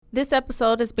This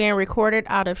episode is being recorded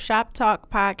out of Shop Talk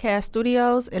Podcast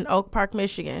Studios in Oak Park,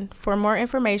 Michigan. For more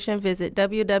information, visit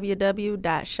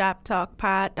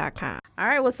www.shoptalkpod.com. All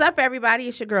right, what's up, everybody?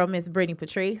 It's your girl, Miss Brittany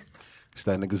Patrice. It's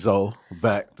that nigga Zoe. We're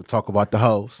back to talk about the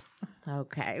hoes.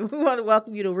 Okay, we want to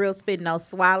welcome you to Real Spit No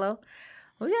Swallow.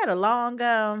 We had a long,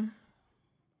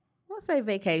 let's say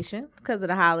vacation because of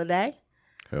the holiday.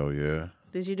 Hell yeah.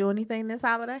 Did you do anything this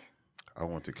holiday? I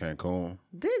went to Cancun.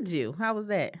 Did you? How was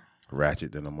that?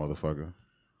 Ratchet than a motherfucker.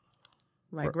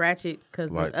 Like ratchet because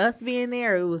Like- of us being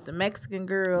there, or it was the Mexican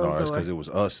girls? No, that's or... because it was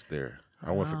us there.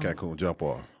 I went for Cancun jump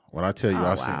off. When I tell you,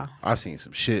 Oh, I seen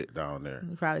some shit down there.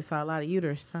 You probably saw a lot of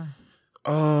uterus, huh?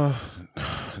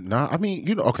 Nah, I mean,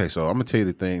 you know, okay, so I'm gonna tell you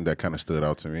the thing that kind of stood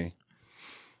out to me.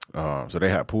 So they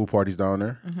had pool parties down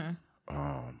there.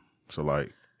 So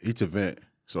like each event,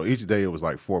 so each day it was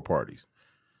like 4 parties.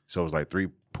 So it was like 3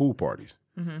 pool parties.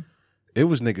 It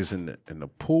was niggas in the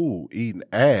pool eating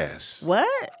ass.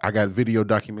 What? I got video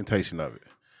documentation of it.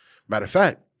 Matter of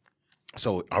fact,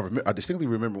 so I distinctly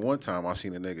remember one time I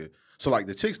seen a nigga. So like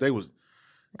the chicks, they was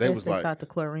They like, thought the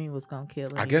chlorine was gonna kill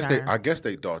them. I guess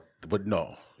they thought, but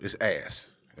no, it's ass.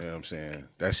 You know what I'm saying?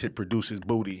 That shit produces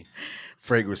booty,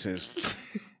 fragrances,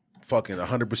 fucking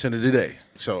 100% of the day.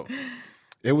 So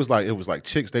it was like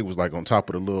chicks. They was like on top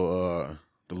of the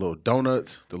little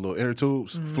donuts, the little inner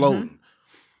tubes, floating.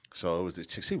 So it was this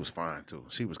chick. She was fine too.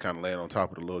 She was kind of laying on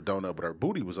top of the little donut, but her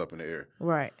booty was up in the air.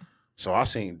 Right. So I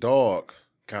seen dog.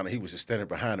 Kind of, he was just standing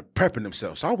behind and prepping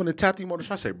himself. So I went and tapped him on the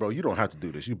shoulder. I said, bro, you don't have to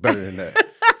do this. You better than that.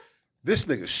 This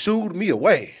nigga shooed me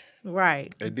away.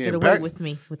 Right. And then Get away with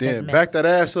me. With then that back mess. that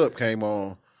ass up came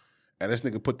on, and this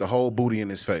nigga put the whole booty in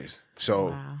his face.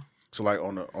 So, Wow. so like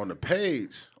on the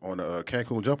page, on the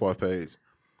Cancun jump off page,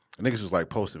 niggas was like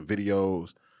posting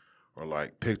videos or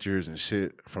like pictures and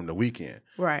shit from the weekend.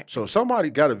 Right. So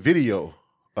somebody got a video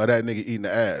of that nigga eating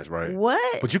the ass, right?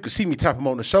 What? But you could see me tap him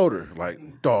on the shoulder,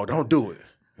 like, dog, don't do it.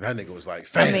 And that nigga was like,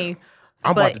 fam, I mean,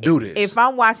 I'm but about to do this. If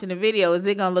I'm watching the video, is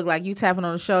it gonna look like you tapping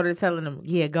on the shoulder, telling them,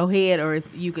 "Yeah, go ahead," or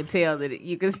you can tell that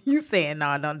you saying,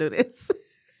 "No, don't do this."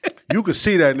 You could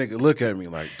see that nigga look at me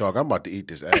like, dog, I'm about to eat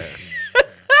this ass.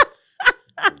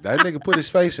 That nigga put his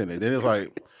face in it. Then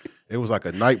it was like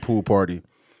a night pool party,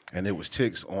 and it was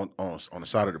chicks on the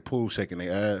side of the pool shaking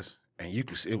their ass, and you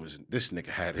could see this nigga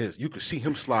had his. You could see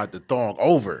him slide the thong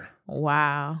over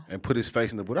Wow. and put his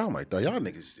face in the booty. I'm like, dog, y'all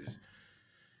niggas just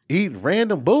eating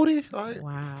random booty, like.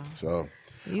 Wow. So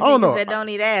You I don't niggas know. that don't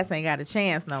eat ass ain't got a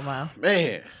chance no more.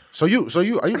 Man, so you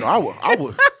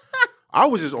know, I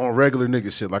was just on regular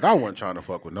nigga shit. Like I wasn't trying to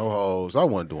fuck with no hoes. I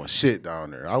wasn't doing shit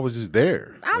down there. I was just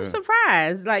there. I'm Yeah.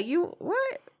 surprised. Like you,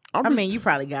 what? I just- mean, you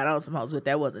probably got on some hoes, but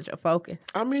that wasn't your focus.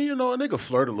 I mean, you know, a nigga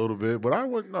flirt a little bit, but I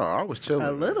was chilling.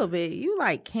 A little bit. You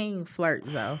like king flirt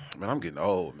though. Man, I'm getting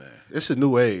old, man. It's a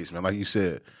new age, man. Like you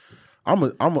said, I'm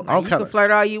You kind can of. flirt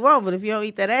all you want, but if you don't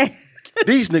eat that ass,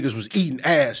 These niggas was eating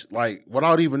ass like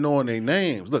without even knowing their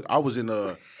names. Look, I was in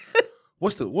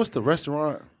what's the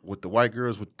restaurant with the white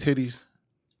girls with titties?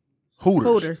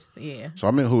 Hooters. yeah. So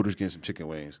I'm in Hooters getting some chicken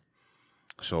wings.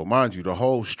 So mind you, the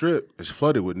whole strip is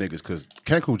flooded with niggas because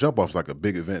Cancun jump off is like a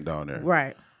big event down there.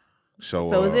 Right.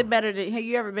 So So is it better to have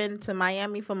you ever been to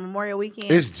Miami for Memorial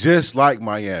Weekend? It's just like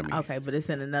Miami. Okay, but it's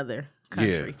in another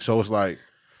country. Yeah. So it's like,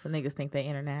 So niggas think they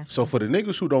international. so for the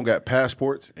niggas who don't got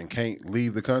passports and can't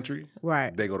leave the country,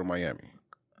 Right. they go to Miami.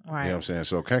 You Right. know what I'm saying?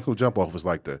 So Cancun jump off is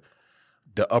like the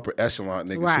upper echelon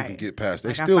niggas who Right. can get past. They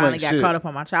Like still I finally ain't got shit. caught up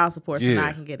on my child support, so Yeah. now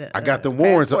I can get a I got them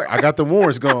warrants. passport. I got them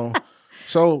warrants gone.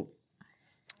 So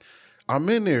I'm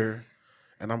in there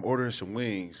and I'm ordering some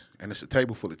wings, and it's a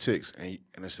table full of chicks, and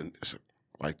it's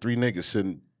like 3 niggas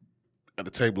sitting at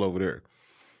the table over there.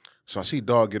 So I see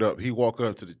dog get up. He walk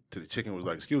up to the chicken and was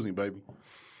like, "Excuse me, baby.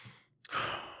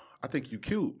 I think you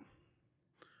cute.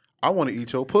 I want to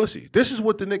eat your pussy." This is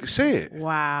what the nigga said.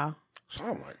 Wow. So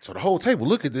I'm like, so the whole table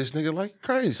look at this nigga like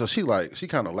crazy. So she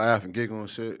kind of laugh and giggle and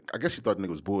shit. I guess she thought the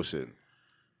nigga was bullshitting.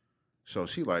 So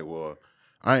she like, well,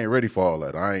 I ain't ready for all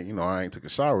that. I ain't took a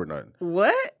shower or nothing.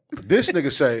 What? This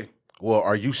nigga say, well,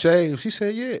 are you saved? She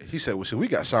said, yeah. He said, well, shit, we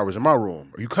got showers in my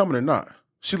room. Are you coming or not?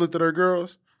 She looked at her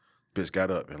girls. Bitch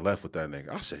got up and left with that nigga.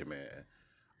 I said, man,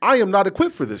 I am not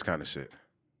equipped for this kind of shit.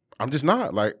 I'm just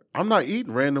not. Like, I'm not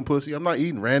eating random pussy. I'm not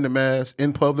eating random ass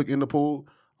in public in the pool.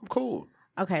 I'm cool.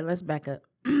 Okay, let's back up.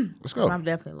 Let's go. I'm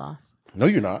definitely lost. No,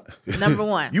 you're not. Number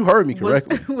one. You heard me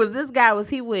correctly. Was this guy, was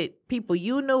he with people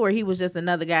you knew, or he was just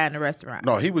another guy in the restaurant?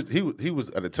 No, he was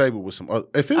at a table with some other.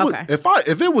 If it Okay. was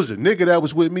if it was a nigga that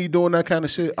was with me doing that kind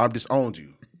of shit, I've disowned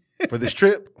you for this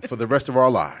trip for the rest of our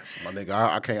lives, my nigga.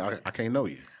 I can't know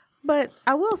you. But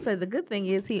I will say the good thing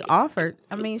is he offered.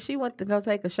 I mean, she went to go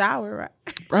take a shower,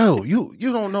 right? Bro, you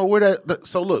don't know where that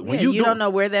so look, when You don't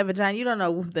know where that vagina, you don't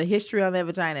know the history on that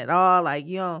vagina at all. Like,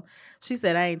 you don't, she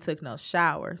said, I ain't took no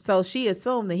shower. So she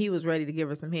assumed that he was ready to give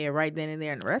her some head right then and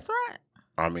there in the restaurant.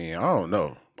 I mean, I don't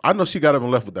know. I know she got up and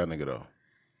left with that nigga though.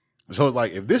 So it's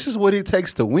like, if this is what it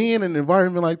takes to win in an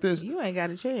environment like this, You ain't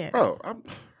got a chance. bro,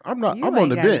 I'm not. You I'm ain't on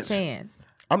the got a bench. chance.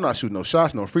 I'm not shooting no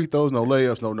shots, no free throws, no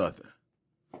layups, no nothing.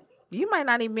 You might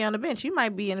not even be on the bench. You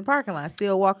might be in the parking lot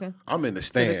still walking. I'm in the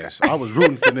stands. I was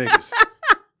rooting for niggas.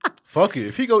 Fuck it.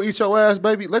 If he go eat your ass,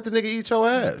 baby, let the nigga eat your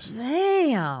ass.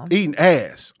 Damn. Eating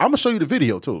ass. I'm gonna show you the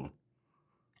video too.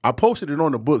 I posted it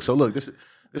on the book. So look, this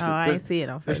I ain't see it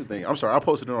on Facebook. This is the thing. I'm sorry. I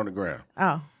posted it on the gram.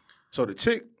 Oh. So the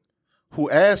chick who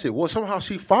asked it, well, somehow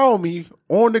she followed me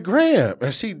on the gram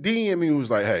and she DM'd me and was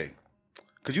like, hey,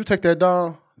 could you take that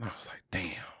down? And I was like,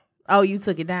 damn. Oh, you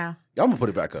took it down. I'm gonna put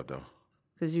it back up though.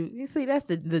 Cause you see, that's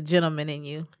the gentleman in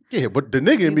you. Yeah, but the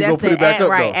nigga in me That's gonna put the it back up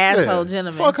right, though. asshole Yeah.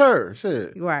 gentleman. Fuck her.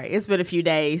 Shit. Right. It's been a few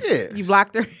days. Yeah. You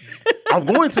blocked her. I'm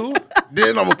going to.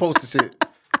 Then I'm gonna post the shit.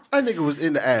 That nigga was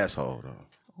in the asshole though.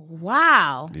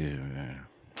 Wow. Yeah, man.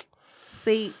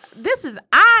 See,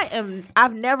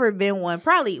 I've never been one.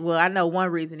 Probably, well, I know one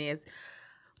reason is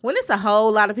when it's a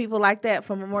whole lot of people like that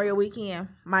for Memorial Weekend,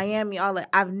 Miami, all that,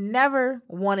 I've never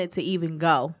wanted to even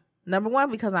go. Number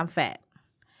one, because I'm fat.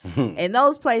 And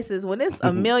those places, when it's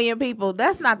a million people,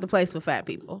 that's not the place for fat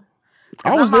people.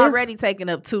 I was I'm there. already taking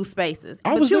up 2 spaces.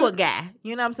 I But was you there. a guy.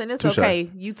 You know what I'm saying? It's Touche. okay.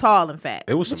 You tall and fat.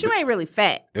 It was but some you ain't really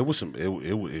fat. It was some. It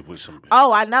was some.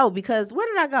 Oh, I know, because where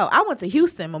did I go? I went to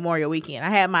Houston Memorial Weekend. I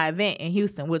had my event in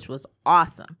Houston, which was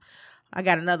awesome. I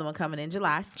got another one coming in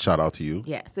July. Shout out to you.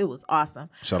 Yes, it was awesome.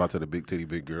 Shout out to the big titty,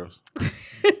 big girls.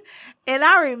 And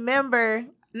I remember,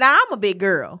 now I'm a big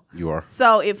girl. You are.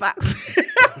 So if I,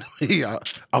 Yeah,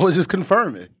 I was just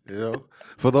confirming. You know,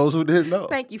 for those who didn't know.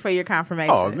 thank you for your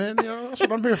confirmation. Oh man, you know, that's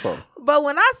what I'm here for. But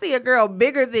when I see a girl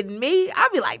bigger than me, I'll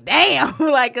be like, damn,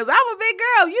 like, cause I'm a big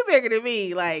girl, you bigger than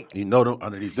me, like. You know them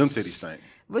underneath them titties stink.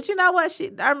 But you know what?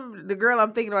 The girl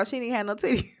I'm thinking about, she didn't have no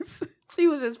titties. She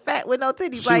was just fat with no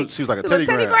titties. She was like a Teddy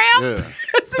Teddy Graham. Yeah.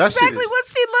 That's That shit exactly is- what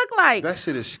she looked like. That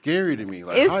shit is scary to me.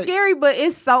 Like, It's how- scary, but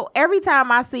it's so. Every time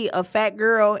I see a fat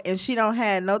girl and she don't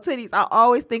have no titties, I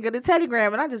always think of the Teddy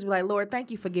Graham, and I just be like, Lord,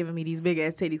 thank you for giving me these big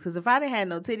ass titties. Because if I didn't have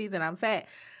no titties and I'm fat,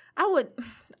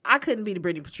 I couldn't be the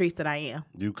Brittany Patrice that I am.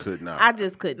 You could not. I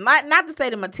just couldn't. Not to say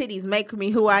that my titties make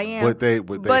me who I am. But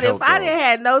But if I didn't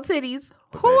have no titties,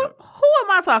 But who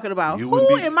am I talking about? You Who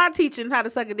wouldn't be- am I teaching how to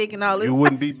suck a dick and all this? You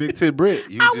wouldn't be big tit Brit.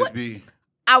 You would just be.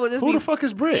 I would just Who be the fuck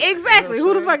is Brit? exactly. You know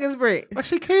what Who I'm the saying? fuck is Brit? Like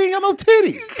she ain't got no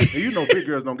titties. And you know, big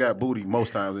girls don't got booty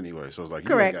most times anyway. So it's like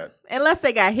you ain't Correct. got. Unless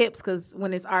they got hips, because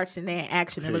when it's arched and they're in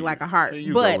action, it look like a heart. Here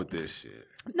you But go with this shit.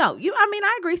 no,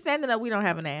 I agree. Standing up, we don't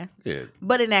have an ass. Yeah,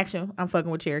 But in action, I'm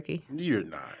fucking with Cherokee. you're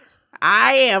not.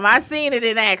 I am. I seen it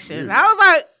in action. You're I was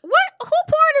like, what? Who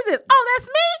porn is this? Oh, that's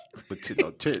me?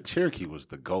 But Cherokee was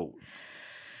the GOAT.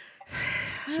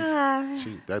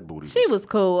 That booty. She was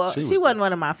cool. She was She wasn't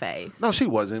one of my faves. No, she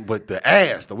wasn't. But the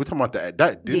ass, though. We're talking about that.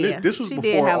 This was she before.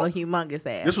 did have a humongous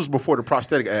ass. This was before the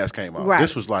prosthetic ass came out. Right.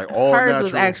 This was like all Hers natural.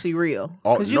 was actually real.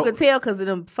 All- Because you no- could tell because of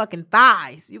them fucking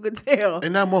thighs. You could tell.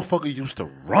 And that motherfucker used to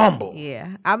rumble.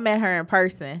 Yeah. I met her in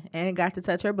person and got to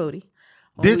touch her booty.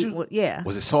 Did you? Yeah.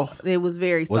 Was it soft? It was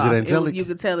very Was soft. it angelic? You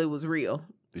could tell it was real.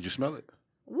 Did you smell it?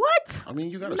 What? I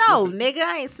mean, you gotta. No, sniff it. nigga,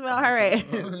 I ain't smell her ass.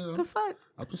 The fuck?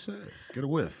 I'm just saying. Get a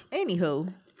whiff.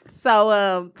 Anywho.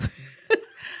 So,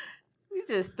 you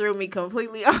just threw me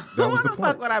completely off. That was Why the the fuck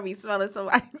point. would I be smelling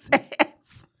somebody's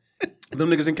ass? Them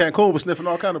niggas in Cancun was sniffing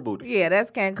all kind of booty. Yeah,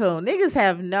 that's Cancun. Niggas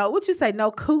have what you say,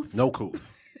 no couth? No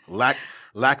couth. Lack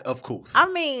of couth.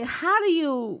 I mean, how do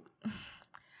you...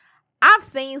 I've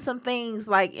seen some things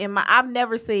like I've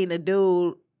never seen a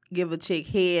dude give a chick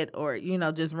head or,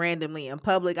 just randomly in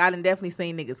public. I done definitely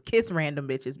seen niggas kiss random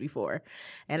bitches before.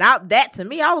 And that to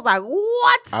me, I was like,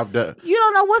 what? I've done. You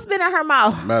don't know what's been in her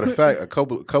mouth. Matter of fact, a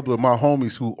couple of my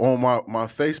homies who on my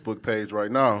Facebook page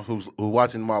right now, who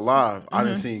watching my live, I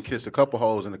done seen kiss a couple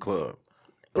hoes in the club.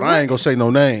 But I ain't gonna say no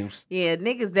names. Yeah,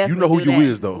 niggas definitely. You know who do you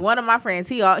that. is, though. One of my friends,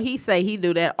 he say he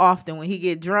do that often when he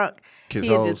get drunk. Kiss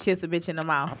He'll hoes. just kiss a bitch in the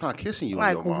mouth. I'm not kissing you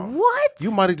Like in your mouth. what?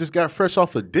 You might have just got fresh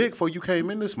off a dick before you came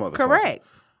in this motherfucker. Correct.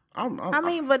 I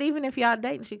mean, but even if y'all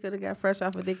dating, she could have got fresh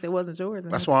off a dick that wasn't yours.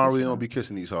 that's why I really don't be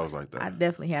kissing these hoes like that. I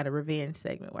definitely had a revenge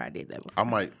segment where I did that before.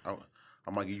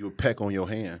 I might give you a peck on your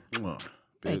hand. I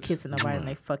ain't Bitch. kissing nobody in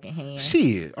their fucking hand.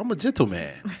 Shit, I'm a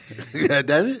gentleman. Yeah,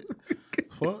 damn it.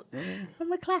 Fuck, man.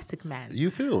 I'm a classic man. You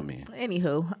feel me?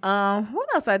 Anywho, what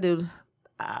else I do?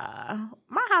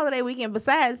 My my holiday weekend,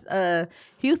 besides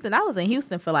Houston, I was in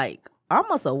Houston for like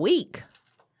almost a week.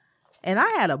 And I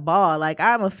had a ball. Like,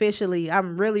 I'm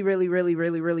really, really, really,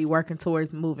 really, really working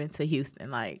towards moving to Houston.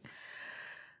 Like,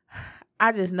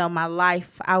 I just know my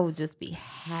life, I would just be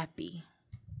happy.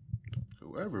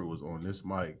 Whoever was on this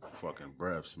mic, fucking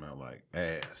breath smell like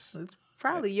ass. It's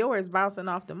probably yours bouncing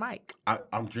off the mic.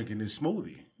 I'm drinking this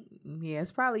smoothie. Yeah,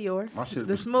 it's probably yours. My shit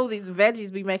the smoothies,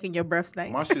 veggies be making your breath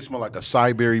stink. My shit smell like a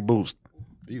Cyberry Boost.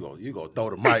 You go throw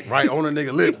the mic right on a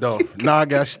nigga lip though. Nah, I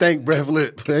got stank breath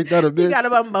lip. Ain't that a bitch? You got a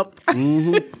bump.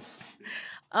 Mm-hmm.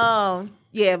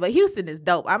 Yeah, but Houston is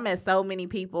dope. I met so many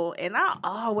people, and I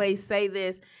always say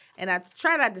this, and I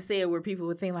try not to say it where people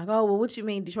would think like, oh, well, what you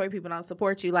mean Detroit people don't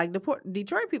support you? Like,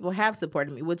 Detroit people have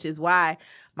supported me, which is why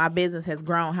my business has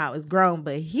grown how it's grown.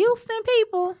 But Houston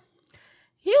people,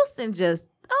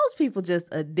 those people just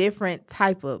a different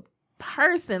type of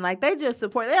person. Like, they just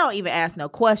support. They don't even ask no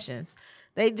questions.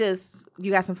 You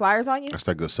got some flyers on you? That's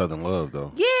that good Southern love,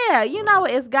 though. Yeah, you know,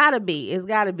 it's gotta be.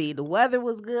 The weather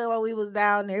was good while we was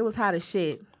down there. It was hot as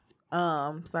shit. So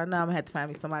I know I'm gonna have to find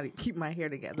me somebody to keep my hair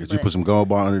together. Did you put some gold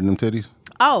bar under them titties?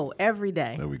 Oh, every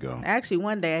day. There we go. Actually,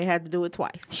 one day I had to do it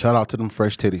twice. Shout out to them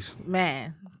fresh titties.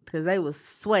 Man, because they was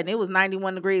sweating. It was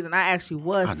 91 degrees, and I actually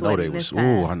was sweating. I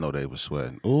know they was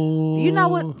sweating. Ooh. You know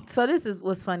what? So this is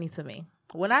what's funny to me.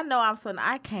 When I know I'm sweating,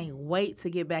 I can't wait to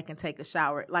get back and take a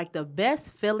shower. Like, the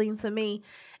best feeling to me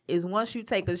is once you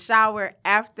take a shower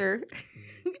after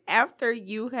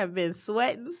you have been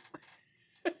sweating.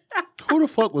 Who the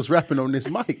fuck was rapping on this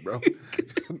mic, bro?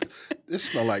 This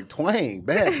smell like twang,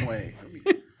 bad twang. Let me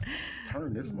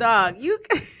turn this dog.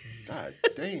 God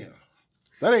damn.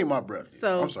 That ain't my breath.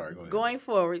 So I'm sorry. Go ahead. Going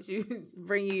forward, you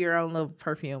bring you your own little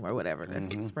perfume or whatever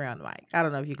to spray on the mic. I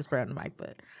don't know if you can spray on the mic,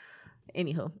 but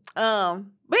anywho.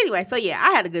 But anyway, so yeah,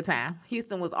 I had a good time.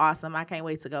 Houston was awesome. I can't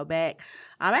wait to go back.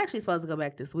 I'm actually supposed to go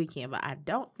back this weekend, but I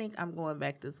don't think I'm going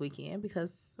back this weekend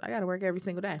because I got to work every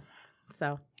single day.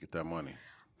 So get that money.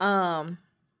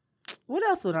 What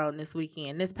else went on this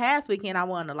weekend? This past weekend, I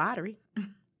won the lottery.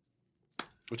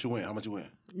 What you win? How much you win?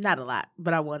 Not a lot,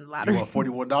 but I won the lottery. You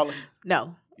won $41?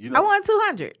 No. You know, I won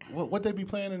 $200. What they be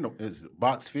playing in? Is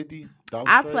box $50?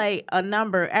 I play a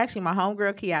number. Actually, my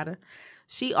homegirl, Kiata,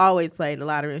 she always played the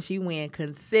lottery, and she win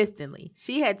consistently.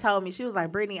 She had told me, she was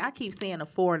like, Brittany, I keep seeing a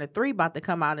 4 and a 3 about to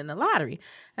come out in the lottery.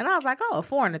 And I was like, oh, a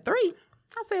 4 and a 3?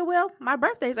 I said, well, my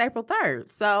birthday is April 3rd,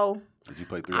 so did you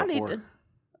play 3 or 4?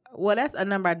 Well, that's a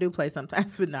number I do play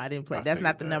sometimes, but no, I didn't play. That's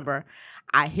not the number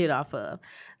I hit off of.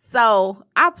 So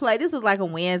I played. This was like a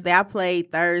Wednesday. I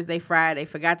played Thursday, Friday.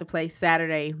 Forgot to play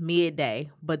Saturday midday.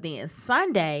 But then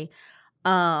Sunday,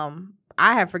 I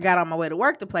had forgot on my way to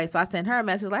work to play. So I sent her a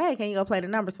message like, hey, can you go play the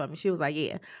numbers for me? She was like,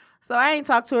 yeah. So I ain't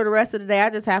talked to her the rest of the day. I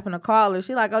just happened to call her.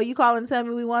 She like, oh, you calling and tell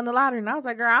me we won the lottery? And I was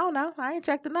like, girl, I don't know. I ain't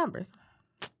checked the numbers.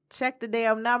 Check the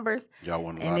damn numbers. Y'all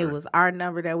won the and lottery. It was our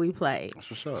number that we played.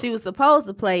 That's what's up. She was supposed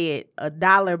to play it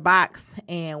 $1 box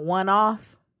and one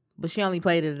off, but she only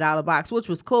played it $1 box, which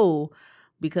was cool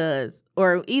because,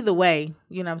 or either way,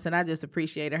 you know what I'm saying? I just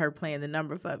appreciated her playing the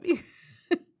number for me.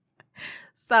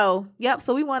 So, yep.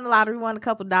 So we won the lottery, won a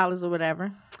couple dollars or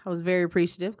whatever. I was very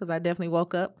appreciative because I definitely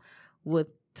woke up with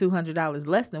 $200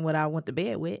 less than what I went to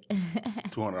bed with.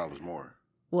 $200 more.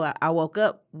 Well, I woke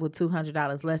up with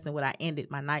 $200 less than what I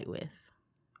ended my night with.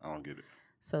 I don't get it.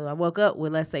 So I woke up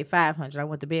with, let's say, $500. I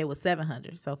went to bed with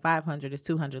 $700. So $500 is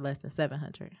 $200 less than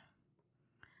 $700.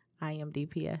 I am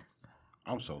DPS.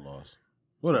 I'm so lost.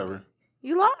 Whatever.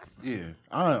 You lost? Yeah.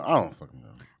 I don't fucking know.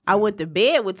 I went to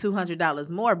bed with $200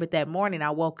 more, but that morning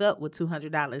I woke up with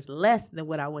 $200 less than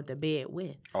what I went to bed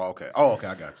with. Oh, okay.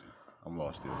 I got you. I'm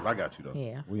lost still. But I got you, though.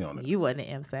 Yeah. We on it. You wasn't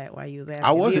an MSAT while you was asking.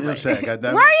 I was an MSAT,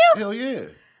 goddammit. Were you? Hell yeah.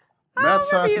 I Math,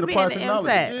 science, and remember you applied being an technology.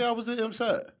 MSAT. Yeah, I was an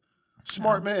MSAT.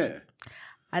 Smart man.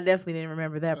 I definitely didn't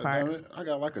remember that part. Damn it. I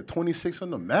got like a 26 on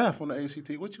the math on the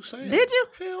ACT. What you saying? Did you?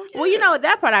 Hell yeah. Well, you know what?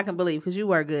 That part I can believe because you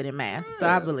were good in math. So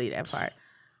I believe that part.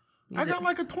 I got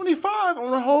like a 25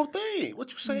 on the whole thing.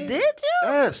 What you saying? Did you?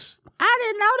 Yes. I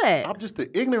didn't know that. I'm just an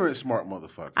ignorant smart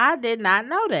motherfucker. I did not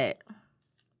know that.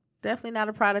 Definitely not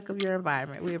a product of your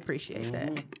environment. We appreciate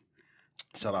that.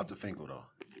 Shout out to Finkel, though.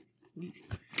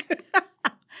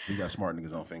 We got smart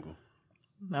niggas on Finkel.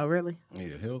 No, really?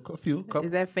 Yeah, hell, a few. Couple.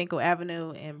 Is that Finkel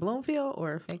Avenue in Bloomfield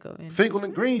or Finkel in... Finkel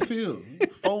in Greenfield.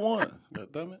 4-1.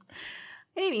 God damn it.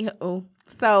 Anywho,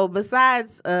 so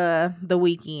besides the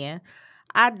weekend,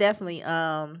 I definitely,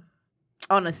 on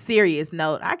a serious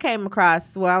note, I came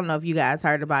across, well, I don't know if you guys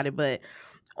heard about it, but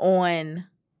on,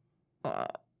 what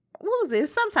was it?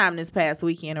 Sometime this past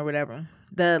weekend or whatever,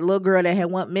 the little girl that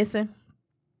had went missing.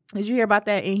 Did you hear about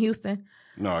that in Houston?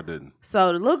 No, I didn't.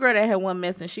 So the little girl that had went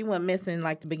missing, she went missing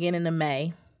like the beginning of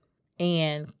May.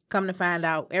 And come to find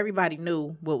out, everybody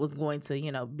knew what was going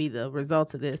to, be the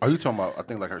results of this. Are you talking about, I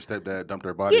think like her stepdad dumped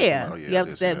her body? Yeah. Oh, yeah. Yep,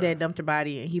 stepdad dumped her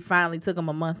body. And he finally took him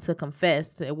a month to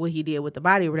confess to what he did with the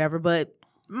body or whatever. But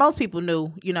most people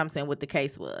knew, what the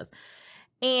case was.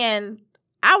 And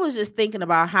I was just thinking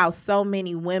about how so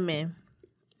many women,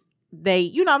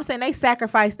 they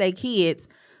sacrifice their kids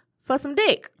for some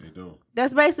dick. They do.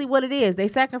 That's basically what it is. They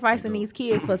sacrificing these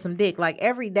kids for some dick. Like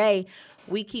every day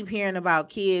we keep hearing about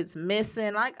kids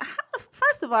missing. Like,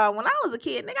 first of all, when I was a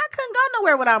kid, nigga, I couldn't go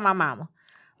nowhere without my mama.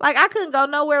 Like, I couldn't go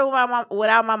nowhere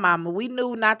without my mama. We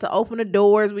knew not to open the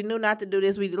doors. We knew not to do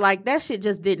this. That shit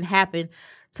just didn't happen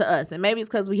to us. And maybe it's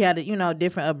because we had a,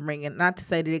 different upbringing. Not to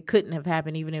say that it couldn't have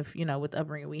happened even if, with the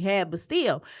upbringing we had. But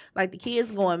still, like the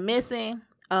kids going missing,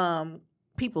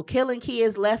 people killing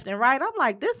kids left and right. I'm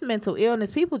like, this mental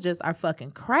illness, people just are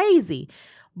fucking crazy.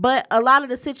 But a lot of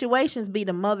the situations be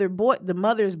the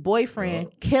mother's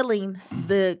boyfriend killing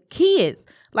the kids.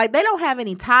 Like, they don't have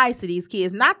any ties to these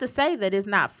kids. Not to say that it's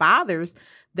not fathers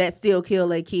that still kill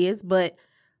their kids, but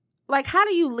like, how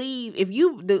do you leave if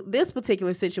this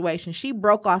particular situation, she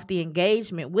broke off the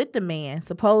engagement with the man,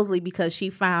 supposedly because she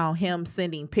found him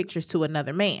sending pictures to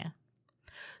another man.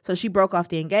 So she broke off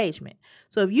the engagement.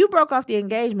 So if you broke off the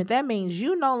engagement, that means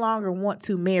you no longer want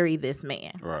to marry this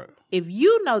man. Right. If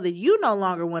you know that you no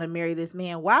longer want to marry this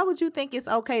man, why would you think it's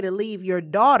okay to leave your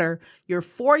daughter, your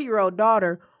 4-year-old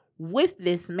daughter, with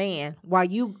this man while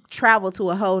you travel to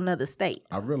a whole nother state?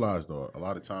 I realized, though, a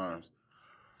lot of times,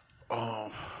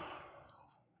 so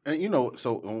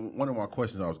one of my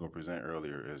questions I was going to present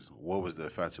earlier is, what was the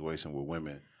infatuation with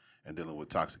women and dealing with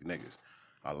toxic niggas?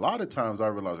 A lot of times I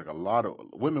realize like a lot of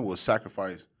women will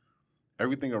sacrifice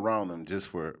everything around them just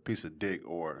for a piece of dick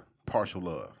or partial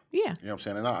love. Yeah. You know what I'm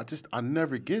saying? And I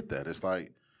never get that. It's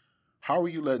like, how are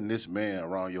you letting this man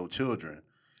around your children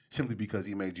simply because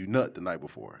he made you nut the night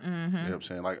before? Mm-hmm. You know what I'm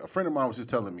saying? Like, a friend of mine was just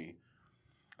telling me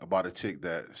about a chick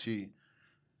that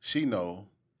she know,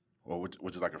 or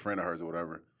which is like a friend of hers or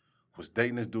whatever, was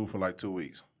dating this dude for like 2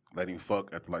 weeks. Let him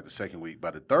fuck after like the second week. By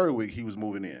the third week, he was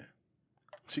moving in.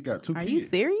 She got 2 kids. Are you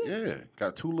serious? Yeah.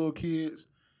 Got 2 little kids.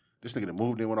 This nigga that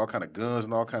moved in with all kind of guns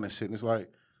and all kind of shit. And it's like,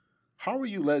 how are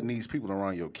you letting these people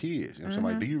around your kids? You know what I'm saying?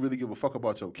 Like, do you really give a fuck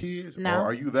about your kids? No. Or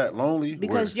are you that lonely?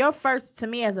 Because your first, to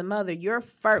me as a mother, your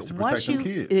first, once you,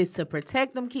 is to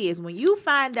protect them kids. When you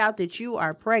find out that you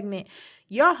are pregnant,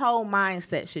 your whole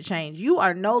mindset should change. You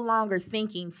are no longer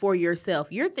thinking for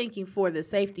yourself. You're thinking for the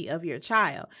safety of your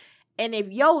child. And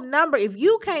if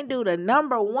you can't do the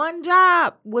number one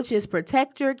job, which is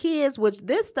protect your kids, which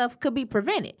this stuff could be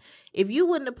prevented. If you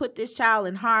wouldn't have put this child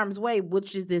in harm's way,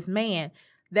 which is this man,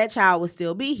 that child would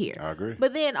still be here. I agree.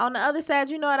 But then on the other side,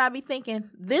 you know what I be thinking?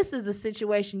 This is a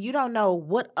situation, you don't know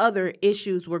what other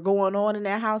issues were going on in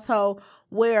that household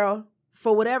where,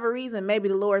 for whatever reason, maybe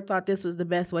the Lord thought this was the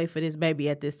best way for this baby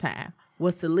at this time,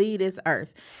 was to leave this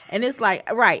earth. And it's like,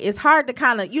 right, it's hard to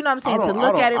kind of, you know what I'm saying, to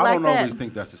look at it like that. I don't always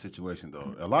think that's the situation,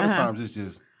 though. A lot of times it's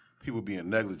just people being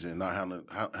negligent, not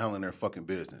handling their fucking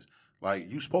business.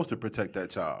 Like, you supposed to protect that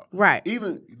child. Right.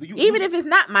 Even if it's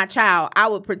not my child, I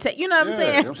would protect, you know what I'm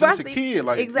saying? You know what I'm saying? It's a kid.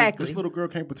 Like, exactly. This little girl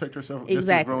can't protect herself. Exactly. This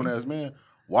is a grown-ass man.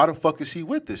 Why the fuck is she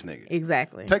with this nigga?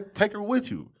 Exactly. Take her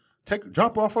with you.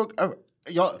 Drop her off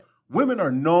y'all. Women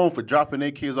are known for dropping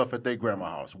their kids off at their grandma's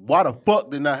house. Why the fuck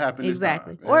did that happen this time?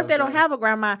 Exactly. Or if they don't have a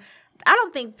grandma, I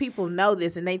don't think people know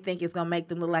this and they think it's going to make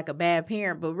them look like a bad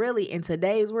parent. But really, in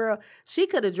today's world, she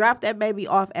could have dropped that baby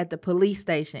off at the police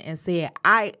station and said,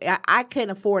 I can't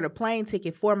afford a plane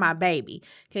ticket for my baby.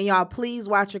 Can y'all please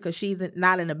watch her because she's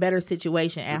not in a better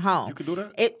situation at home? You could do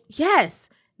that? Yes.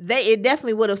 It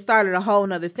definitely would have started a whole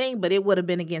nother thing, but it would have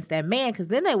been against that man because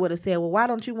then they would have said, well, why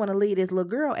don't you want to leave this little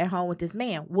girl at home with this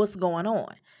man? What's going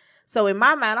on? So in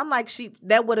my mind, I'm like,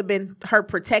 that would have been her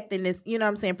protecting this, you know what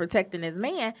I'm saying, protecting this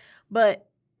man. But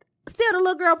still, the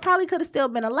little girl probably could have still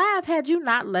been alive had you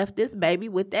not left this baby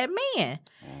with that man.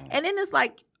 And then it's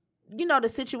like, you know, the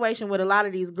situation with a lot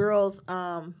of these girls,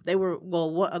 they were,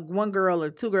 one girl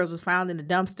or 2 girls was found in the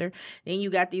dumpster. Then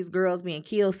you got these girls being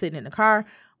killed sitting in the car.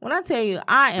 When I tell you,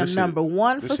 I am number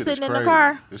one for sitting in the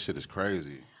car. This shit is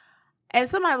crazy. And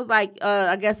somebody was like,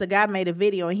 I guess a guy made a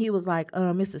video and he was like,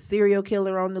 it's a serial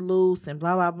killer on the loose and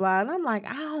blah, blah, blah. And I'm like,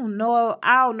 I don't know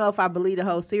if I believe the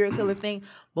whole serial killer thing.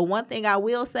 But one thing I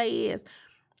will say is,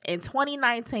 in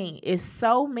 2019, it's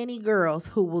so many girls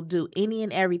who will do any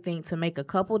and everything to make a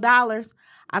couple dollars.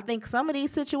 I think some of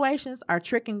these situations are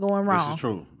tricking going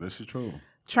wrong. This is true.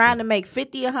 Trying to make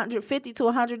 $50 to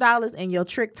 $100 and your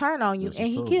trick turn on you and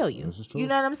he kill you. You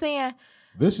know what I'm saying?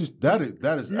 That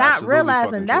is not absolutely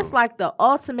realizing fucking that's true. like the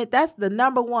ultimate. That's the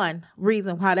number one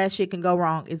reason why that shit can go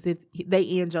wrong is if they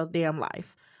end your damn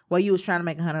life while you was trying to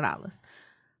make $100.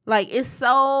 Like, it's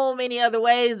so many other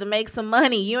ways to make some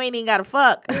money. You ain't even got to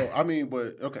fuck. Well, I mean,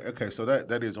 but okay. So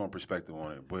that is on perspective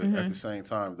on it, but Mm-hmm. at the same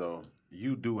time, though,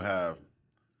 you do have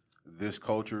this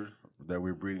culture that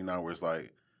we're breeding now, where it's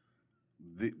like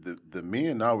the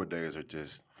men nowadays are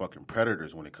just fucking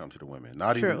predators when it comes to the women.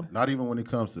 Not even when it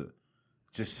comes to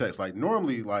just sex. Like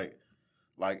normally, like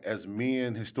as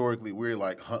men historically, we're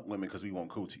like hunt women because we want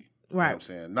coochie. You know what I'm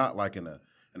saying? Not like in a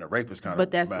rapist kind of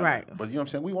But that's manner. right. But you know what I'm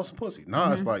saying? We want some pussy.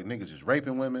 Nah, it's like niggas just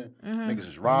raping women. Niggas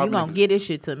just robbing. You gonna niggas get this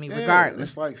shit to me and regardless.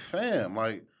 it's like, fam,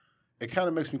 like it kind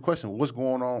of makes me question what's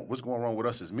going on wrong with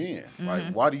us as men.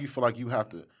 Like, why do you feel like you have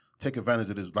to take advantage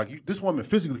of this? Like, this woman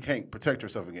physically can't protect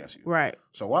herself against you. Right.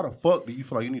 So why the fuck do you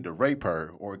feel like you need to rape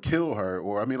her or kill her?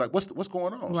 Or I mean, like, what's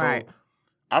going on? Right.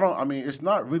 So it's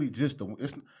not really just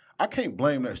I can't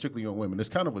blame that strictly on women. It's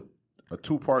kind of a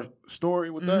two-part story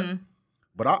with that.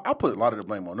 But I put a lot of the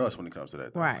blame on us when it comes to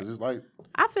that. Right. Because it's like,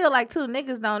 I feel like, too,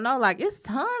 niggas don't know. Like, it's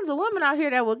tons of women out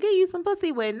here that will give you some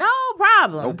pussy with no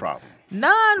problem. no problem.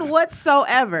 None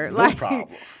whatsoever. No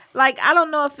problem. Like, I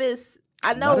don't know if it's...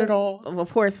 I know, Not at all.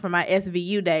 of course, from my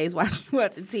SVU days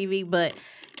watching TV, but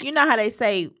you know how they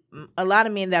say a lot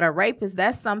of men that are rapists,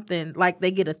 that's something like they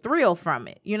get a thrill from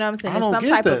it. You know what I'm saying? I don't It's some get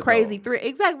type that, of crazy though. thrill.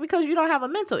 Exactly, because you don't have a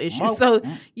mental issue, so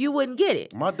you wouldn't get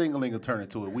it. My ding-a-ling would turn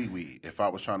into a wee-wee if I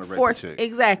was trying to rape Force- a chick.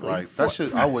 exactly. Like, that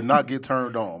shit, I would not get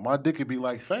turned on. My dick would be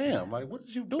like, fam, like, what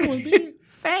is you doing, B?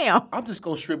 Fam. I'm just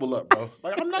gonna shrivel up, bro.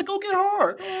 Like, I'm not gonna get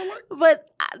hard. Like, But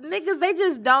niggas, they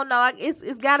just don't know.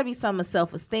 It's got to be some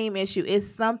self-esteem issue. It's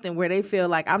something where they feel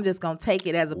like I'm just gonna take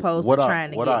it as opposed to trying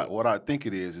to get it. What I think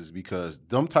it is because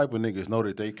them type of niggas know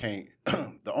that they can't.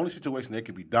 The only situation they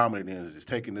can be dominant in is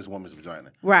taking this woman's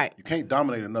vagina. Right. You can't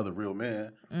dominate another real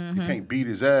man. You can't beat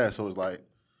his ass. So it's like,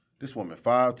 this woman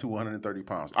 5'2", 130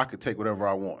 pounds. I could take whatever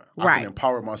I want. I Right. can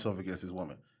empower myself against this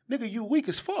woman. Nigga, you weak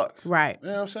as fuck. Right. You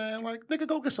know what I'm saying? Like, nigga,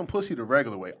 go get some pussy the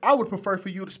regular way. I would prefer for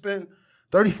you to spend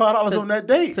 $35 on that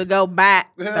date. To go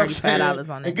back You know what I'm saying? $35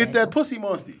 on that and get date. that pussy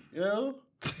musty. You know,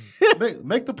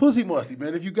 make the pussy musty,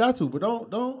 man, if you got to. But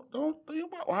don't.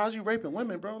 How's you raping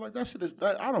women, bro? Like that shit is.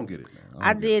 I don't get it, man.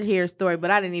 I did hear a story, but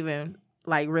I didn't even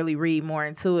like really read more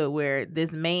into it. Where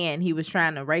this man, he was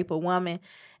trying to rape a woman,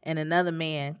 and another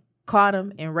man caught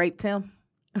him and raped him.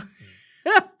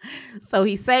 So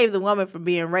he saved the woman from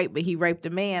being raped, but he raped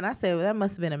the man. I said, well, that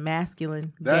must have been a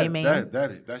masculine gay man.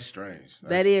 That's strange.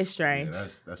 That is strange. Yeah,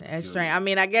 that's That's strange. I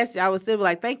mean, I guess I would still be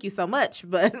like, thank you so much,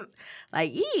 but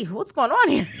like, what's going on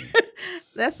here?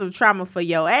 That's some trauma for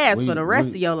your ass for the rest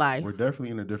of your life. We're definitely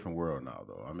in a different world now,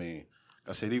 though. I mean,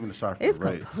 I said even aside from It's the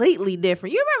rape, completely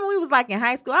different. You remember when we was like in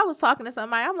high school? I was talking to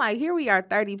somebody. I'm like, here we are,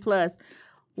 30 plus.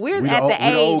 We're at the age.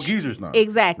 We the old geezers now.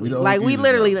 Exactly. We the old Like, we geezers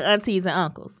literally now. the aunties and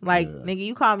uncles. Like, Yeah. nigga,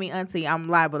 you call me auntie, I'm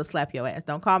liable to slap your ass.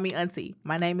 Don't call me auntie.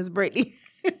 My name is Brittany.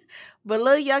 But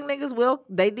little young niggas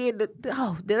did I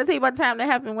tell you about the time that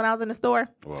happened when I was in the store?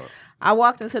 What? I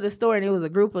walked into the store and it was a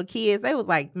group of kids. They was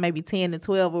like maybe 10 to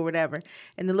 12 or whatever.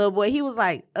 And the little boy, he was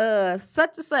like,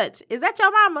 such and such. Is that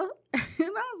your mama? And I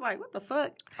was like, what the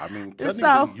fuck? I mean, So-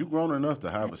 technically, you grown enough to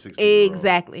have a 16-year-old.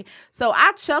 Exactly. So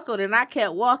I chuckled and I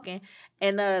kept walking.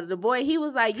 And the boy, he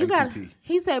was like,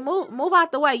 he said, move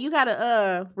out the way. You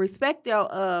gotta respect your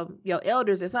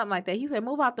elders or something like that. He said,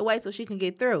 move out the way so she can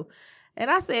get through. And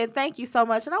I said, thank you so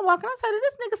much. And I'm walking, I said, did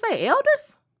this nigga say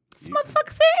elders? This motherfucker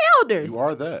said elders. You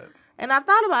are that. And I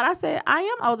thought about it. I said, I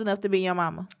am old enough to be your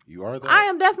mama. You are that. I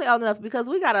am definitely old enough because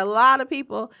we got a lot of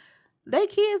people, they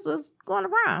kids was going to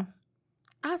prom.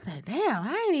 I said, damn,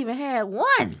 I ain't even had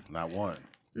one. Not one.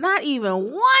 Not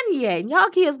even one yet. And y'all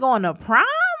kids going to prom?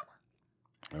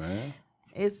 Man,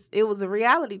 It was a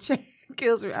reality check.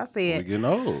 I we said, getting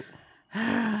old.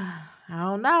 I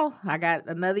don't know. I got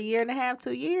another year and a half,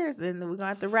 2 years, and we're going to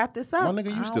have to wrap this up. My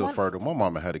nigga, you still fertile. My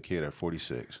mama had a kid at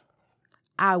 46.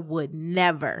 I would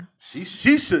never. She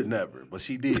should never, but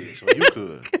she did, so you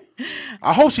could.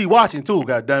 I hope she watching too,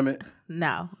 goddammit.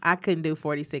 No, I couldn't do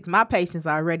 46. My patience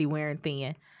already wearing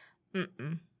thin.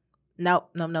 Nope.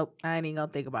 I ain't even gonna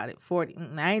think about it. 40.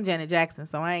 I ain't Janet Jackson,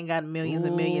 so I ain't got millions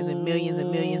and millions and millions and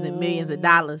millions and millions of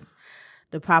dollars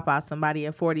to pop out somebody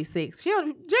at 46.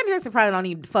 Janet Jackson probably don't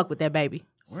even fuck with that baby.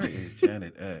 Where is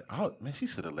Janet at? Oh, man, she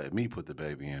should have let me put the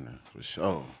baby in her for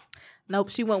sure. Nope,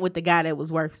 she went with the guy that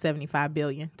was worth $75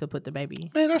 billion to put the baby in.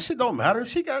 Man, that shit don't matter.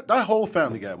 She got that whole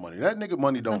family got money. That nigga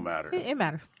money don't matter. It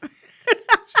matters.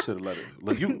 She should have let it.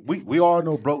 Look, we all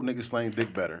know broke niggas slaying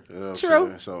dick better. You know what I'm True.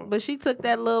 saying? So But she took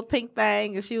that little pink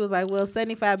thing and she was like, well,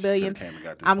 $75 billion. came and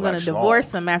got this I'm black going to slog.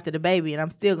 divorce him after the baby and I'm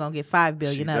still going to get $5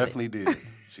 billion She of it. definitely did.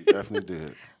 She definitely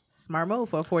did. Smart move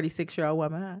for a 46-year-old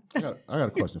woman, huh? I got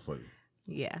a question for you.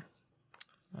 Yeah.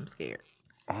 I'm scared.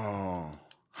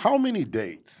 How many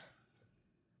dates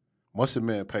must a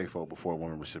man pay for before a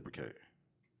woman reciprocate?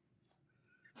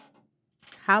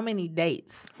 How many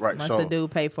dates Right, must so- a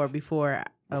dude pay for before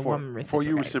a woman reciprocates? Before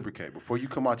you reciprocate, before you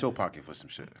come out your pocket for some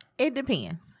shit. It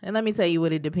depends. And let me tell you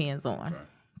what it depends on.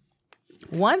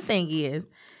 One thing is,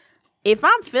 if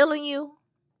I'm feeling you,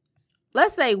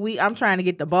 let's say I'm trying to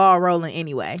get the ball rolling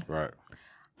anyway. Right.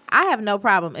 I have no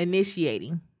problem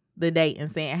initiating the date and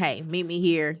saying, hey, meet me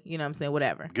here, you know what I'm saying,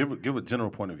 whatever. Give a general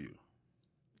point of view.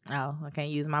 Oh, I can't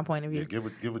use my point of view. Yeah, give a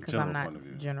because general I'm not point of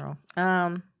view. general.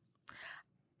 I'm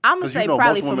gonna 'Cause you say know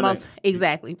probably most for women most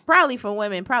exactly. Probably for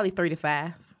women, probably 3 to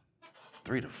 5.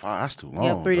 3 to 5, that's too long.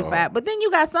 Yeah, 3 to dog. 5. But then you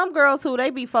got some girls who they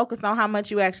be focused on how much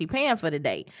you actually paying for the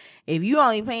date. If you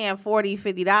only paying $40,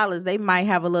 $50, they might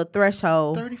have a little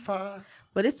threshold. 35.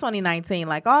 But it's 2019.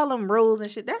 Like all them rules and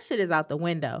shit, that shit is out the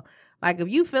window. Like if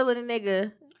you feeling a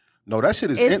nigga, No, that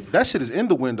shit is in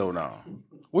the window now.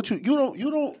 What you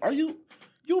don't are you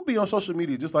be on social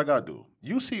media just like I do.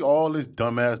 You see all this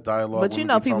dumbass dialogue. but you women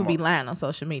know be people talking be about. lying on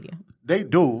social media. They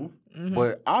do, Mm-hmm.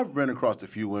 but I've ran across a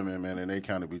few women, man, and they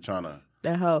kind of be trying to.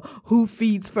 That whole who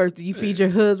feeds first? Do you feed your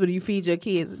husband or you feed your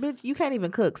kids? Bitch, you can't even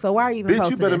cook. So why are you even Bitch,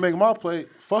 posting you better this? make my plate.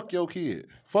 Fuck your kid.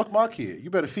 Fuck my kid. You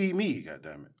better feed me,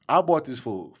 goddammit. I bought this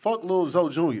food. Fuck Lil Zoe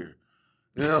Jr. You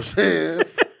know what I'm saying?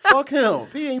 Fuck him.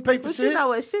 He ain't pay for But shit. you know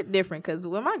what? Shit different. Because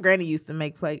when my granny used to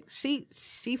make plates, she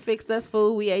fixed us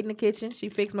food. We ate in the kitchen. She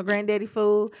fixed my granddaddy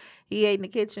food. He ate in the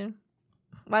kitchen.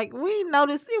 Like, we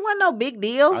noticed it wasn't no big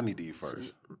deal. I need to eat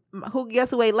first.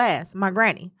 Guess who ate last? My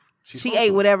granny. She's She supposed ate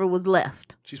to. whatever was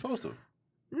left. She's supposed to.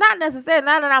 Not necessarily.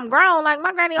 Now that I'm grown, like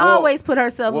my granny Well, always put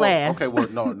herself Well, last. okay, well,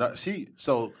 no,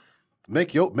 so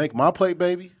make my plate,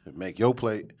 baby. Make your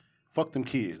plate. Fuck them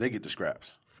kids. They get the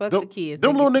scraps. Fuck Them- the kids.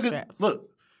 Them they little get the niggas. scraps. Look,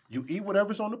 you eat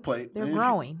whatever's on the plate. They're and if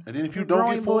growing. and then if you They're don't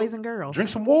growing get full, boys and girls. drink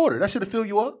some water. That should fill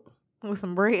you up. With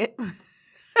some bread.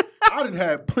 I done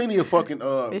had plenty of fucking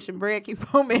Fish and bread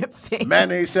keep on me fit.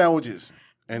 mayonnaise sandwiches.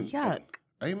 And Yuck.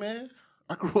 hey man,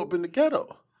 I grew up in the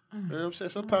ghetto. You know what I'm saying?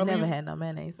 Sometimes Never had no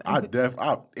mayonnaise. I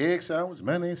egg sandwich,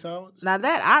 mayonnaise sandwich. Now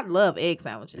that I love egg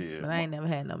sandwiches, Yeah, but I ain't never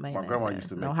had no mayonnaise. grandma sandwich. used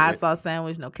to no make hot egg- sauce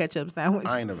sandwich, no ketchup sandwich.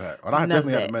 I ain't never had. But I None of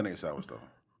definitely had that. the mayonnaise sandwich though.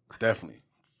 Definitely,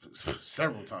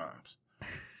 several times.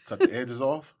 Cut the edges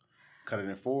off, cut it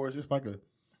in fours. It's like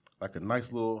a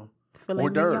nice little Filet hors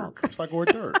d'oeuvre. mignon. It's like hors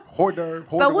d'oeuvre. Hors d'oeuvre.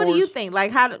 So what do you think?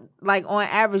 Like like on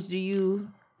average, do you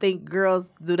think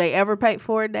girls do they ever pay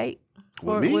for a date?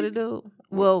 With For me? With a dude?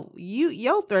 Well,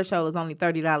 your threshold is only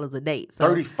 $30 a date. So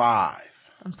 35.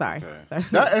 I'm sorry. Okay.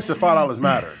 That extra $5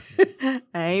 matter.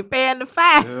 I ain't paying the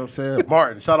 $5. You know what I'm saying?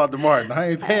 Martin, shout out to Martin. I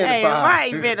ain't paying Hey, the $5.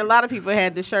 right, man. A lot of people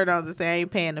had the shirt on to say I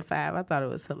ain't paying the $5. I thought it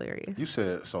was hilarious. You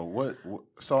said so. What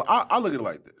so I look at it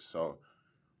like this. So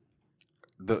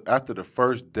after the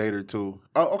first date or two.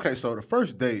 Oh, okay. So the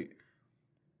first date,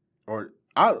 or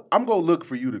I'm gonna look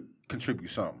for you to contribute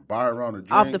something. Buy a round of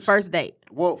drinks Off the first date.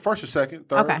 Well, first or second,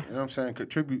 third. Okay. You know what I'm saying?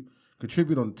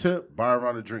 Contribute on the tip. Buy a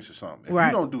round of drinks or something. If Right.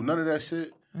 you don't do none of that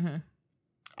shit, Mhm.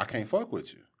 I can't fuck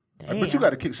with you. Damn. But you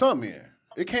got to kick something in.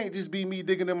 It can't just be me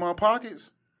digging in my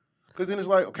pockets. Because then it's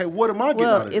like, okay, what am I getting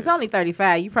out Well, of it's this? only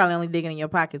 35. You probably only digging in your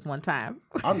pockets one time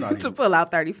I'm not to even. pull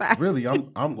out 35. Really,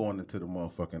 I'm going into the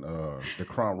motherfucking the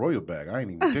Crown Royal bag. I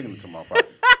ain't even digging into my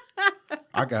pockets.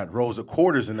 I got rows of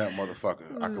quarters in that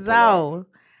motherfucker. I can pull out. So,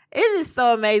 it is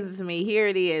so amazing to me. Here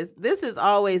it is. This has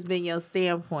always been your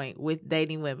standpoint with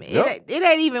dating women. Yep. It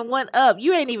ain't even went up.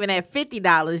 You ain't even at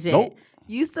 $50 yet. Nope.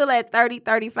 You still at 30,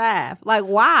 35. Like,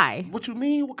 why? What you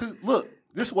mean? Because look,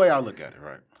 this is the way I look at it,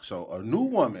 right? So a new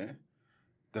woman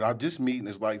that I just meeting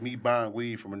is like me buying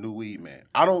weed from a new weed man.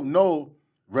 I don't know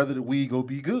whether the weed go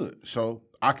be good, so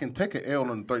I can take an L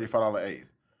on the $35 eighth.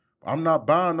 I'm not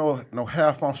buying no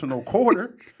half ounce or no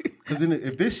quarter, because then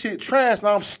if this shit trash,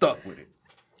 now I'm stuck with it.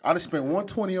 I just spent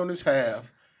 $120 on this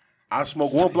half. I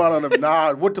smoke one blunt on it.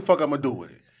 Nah, what the fuck I'm gonna do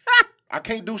with it? I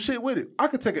can't do shit with it. I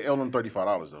could take an L on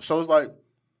 $35 though. So it's like,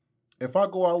 if I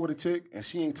go out with a chick and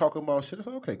she ain't talking about shit, it's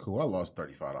like, okay, cool, I lost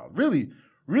 $35.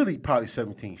 Really probably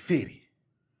 $17.50.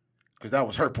 Because that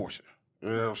was her portion. You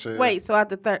know what I'm saying? Wait, so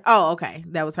after third, oh, okay,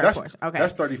 that was her portion. Okay,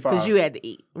 That's 35 because you had to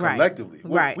eat, right? collectively.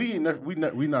 Right. We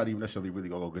not even necessarily really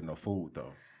gonna go get no food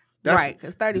though. Right,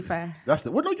 because 35,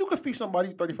 Well, no, you can feed somebody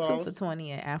 $35. 2 for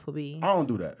 $20 at Applebee's. I don't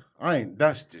do that.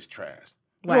 That's just trash.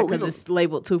 Why? No, we Because go- it's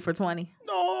labeled 2 for $20.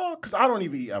 No, because I don't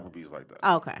even eat Applebee's like that.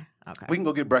 Okay. We can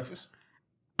go get breakfast.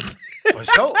 For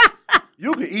sure.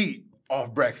 You can eat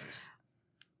off breakfast.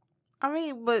 I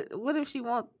mean, but what if she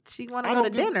want to go to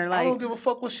don't dinner? I don't give a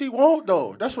fuck what she want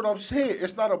though. That's what I'm saying.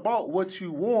 It's not about what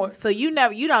you want. So you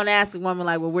don't ask a woman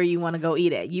like, well, where you want to go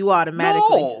eat at? You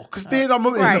automatically. No, because then I'm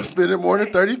gonna end up spending more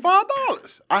than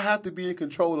 $35. I have to be in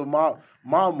control of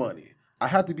my money. I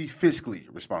have to be fiscally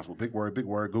responsible. Big word,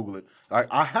 Google it. Like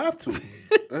I have to. You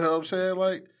know what I'm saying?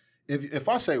 Like if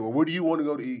I say, well, where do you want to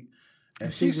go to eat?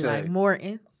 And she said, like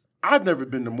Morton's. I've never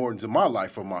been to Morton's in my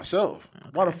life for myself. Okay.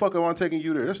 Why the fuck am I taking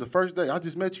you there? That's the first day. I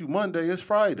just met you Monday. It's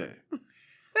Friday.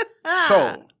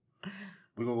 So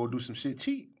we're gonna go do some shit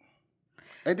cheap.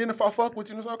 And then if I fuck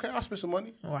with you, it's okay. I'll spend some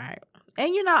money. Right.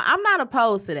 And I'm not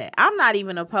opposed to that. I'm not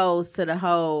even opposed to the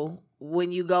whole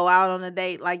when you go out on a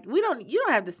date. Like you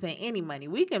don't have to spend any money.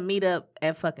 We can meet up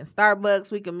at fucking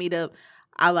Starbucks. We can meet up.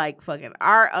 I like fucking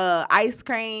our ice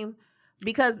cream.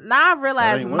 Because now I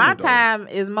realize my time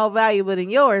is more valuable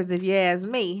than yours, if you ask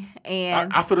me.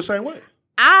 And I feel the same way.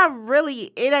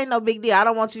 It ain't no big deal. I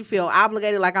don't want you to feel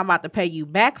obligated like I'm about to pay you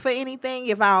back for anything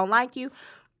if I don't like you.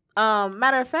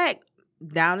 Matter of fact,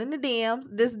 down in the DMs,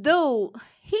 this dude,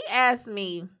 he asked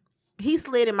me, he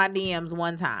slid in my DMs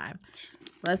one time.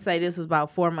 Let's say this was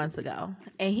about 4 months ago.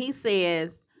 And he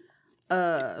says,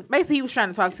 basically he was trying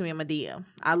to talk to me in my DM.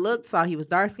 I looked, saw he was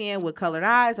dark skinned with colored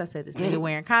eyes. I said, this nigga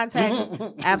wearing contacts?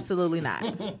 Absolutely not.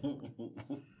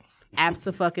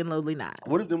 Abso-fucking-lutely not.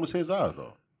 What if them was his eyes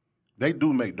though? They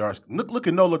do make dark skin. Look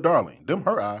at Nola Darling. Them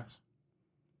her eyes.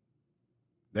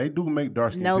 They do make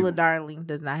dark skin. Nola Darling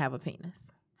does not have a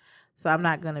penis. So I'm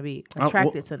not gonna be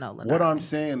attracted to Nola Darling. What I'm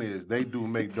saying is they do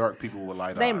make dark people with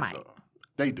light eyes. They might. Though.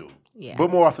 They do. Yeah.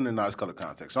 But more often than not, it's color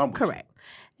contacts. So I'm correct.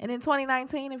 And in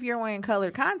 2019, if you're wearing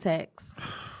colored contacts,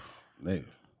 nigga,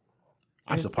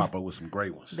 I should pop up with some gray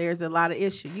ones. There's a lot of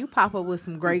issue. You pop up with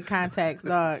some gray contacts,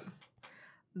 dog.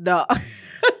 No,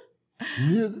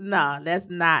 that's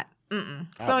not.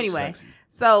 So anyway,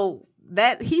 so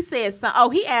that he said,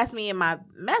 he asked me in my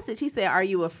message. He said, "Are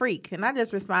you a freak?" And I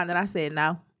just responded. I said,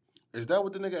 "No." Is that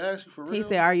what the nigga asked you for real? He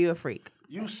said, "Are you a freak?"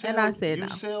 And I said, "No."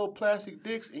 You sell plastic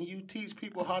dicks and you teach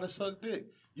people how to suck dick.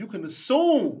 You can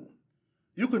assume.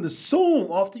 You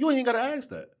off you ain't gotta ask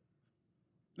that.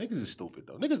 Niggas is stupid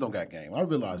though. Niggas don't got game. I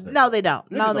realize that. No, they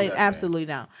don't. No, they absolutely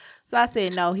don't. So I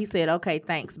said no. He said, okay,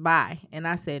 thanks, bye. And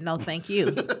I said, no, thank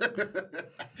you.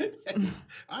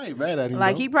 I ain't mad at him.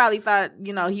 Like he probably thought,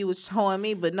 he was showing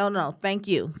me, but no, thank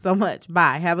you so much.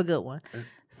 Bye. Have a good one.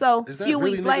 So a few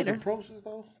weeks later. Approaches,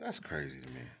 though? That's crazy to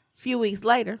me. Few weeks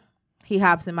later, he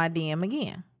hops in my DM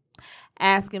again,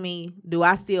 asking me, do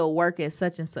I still work at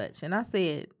such and such? And I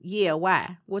said, yeah,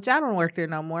 why? Which I don't work there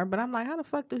no more. But I'm like, how the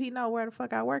fuck do he know where the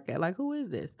fuck I work at? Like, who is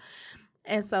this?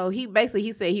 And so he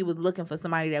said he was looking for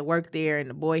somebody that worked there. And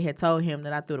the boy had told him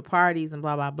that I threw the parties and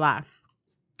blah, blah, blah.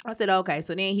 I said, okay.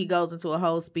 So then he goes into a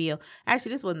whole spiel.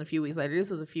 Actually, this wasn't a few weeks later. This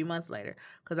was a few months later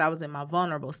because I was in my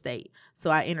vulnerable state.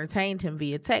 So I entertained him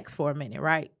via text for a minute,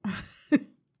 right?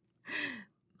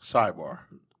 Sidebar.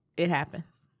 It happens.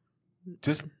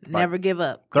 Just never give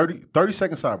up.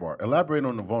 30-second sidebar. Elaborate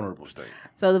on the vulnerable state.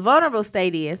 So the vulnerable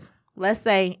state is, let's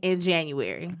say in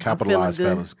January. Capitalize,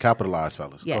 fellas.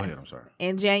 Yes. Go ahead, I'm sorry.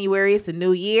 In January, it's a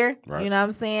new year. Right. You know what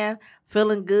I'm saying?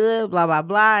 Feeling good, blah, blah,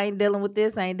 blah. I ain't dealing with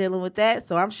this. I ain't dealing with that.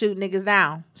 So I'm shooting niggas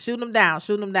down. Shooting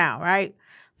them down, right?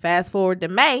 Fast forward to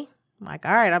May. I'm like,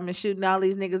 all right, I've been shooting all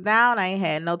these niggas down. I ain't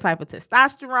had no type of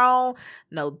testosterone,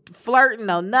 no flirting,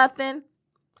 no nothing.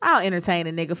 I'll entertain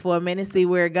a nigga for a minute, see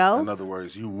where it goes. In other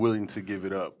words, you willing to give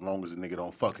it up as long as the nigga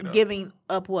don't fuck it up. Giving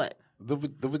up what? The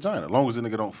vagina, as long as the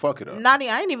nigga don't fuck it up.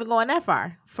 I ain't even going that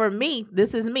far. For me,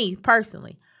 this is me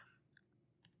personally.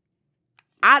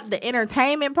 The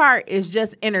entertainment part is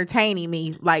just entertaining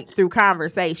me, like, through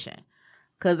conversation.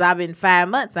 Because I've been 5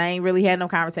 months, I ain't really had no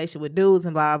conversation with dudes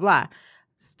and blah, blah, blah.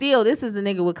 Still, this is a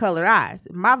nigga with colored eyes.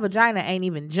 My vagina ain't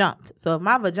even jumped. So if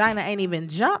my vagina ain't even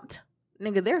jumped,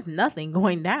 nigga, there's nothing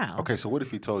going down. Okay, so what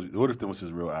if he told you, what if them was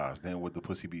his real eyes? Then would the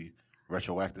pussy be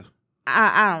retroactive?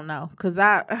 I don't know. Because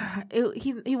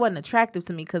he wasn't attractive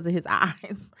to me because of his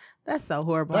eyes. That's so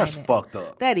horrible. That's fucked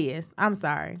up. That is. I'm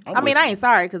sorry. I ain't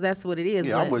sorry because that's what it is.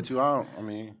 Yeah, I'm with you. I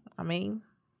mean,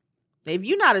 if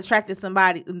you're not attracted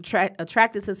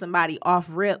to somebody off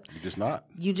rip,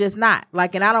 You just not.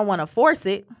 Like, and I don't want to force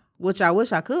it, which I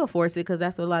wish I could force it because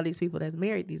that's what a lot of these people that's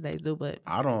married these days do. But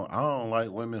I don't like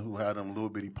women who have them little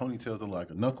bitty ponytails that look like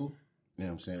a knuckle. You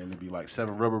know what I'm saying? And it'd be like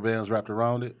 7 rubber bands wrapped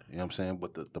around it. You know what I'm saying?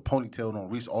 But the ponytail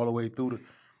don't reach all the way through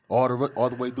all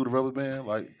the way through the rubber band.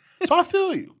 Like, so I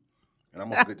feel you. And I'm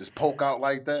gonna just poke out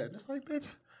like that. And it's like, bitch,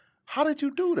 How did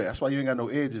you do that? That's why you ain't got no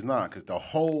edges now, because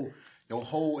your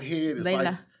whole head is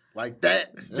like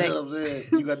that. You know what I'm saying?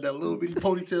 You got that little bitty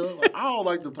ponytail. Like, I don't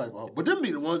like them type of hoes. But them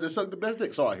be the ones that suck the best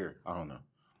dick. So I hear. I don't know.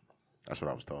 That's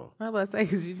what I was told. I was about to say,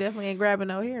 because you definitely ain't grabbing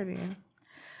no hair then.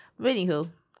 But anywho,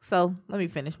 so let me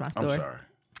finish my story. I'm sorry.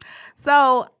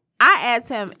 So I asked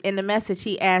him in the message,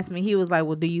 he asked me, he was like,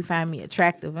 well, do you find me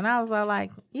attractive? And I was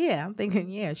like, yeah. I'm thinking,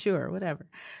 yeah, sure, whatever.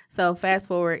 So fast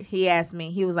forward, he asked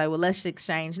me, he was like, well, let's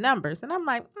exchange numbers. And I'm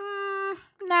like,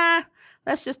 nah,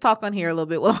 let's just talk on here a little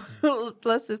bit. Well,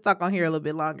 let's just talk on here a little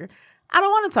bit longer. I don't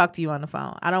want to talk to you on the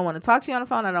phone. I don't want to talk to you on the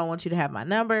phone. I don't want you to have my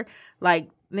number. Like,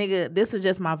 nigga, this was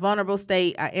just my vulnerable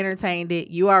state. I entertained it.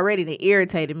 You already that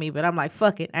irritated me, but I'm like,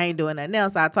 fuck it. I ain't doing nothing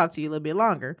else. I'll talk to you a little bit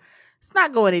longer. It's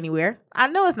not going anywhere. I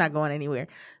know it's not going anywhere.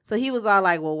 So he was all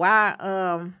like, well,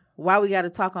 why we got to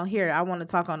talk on here? I want to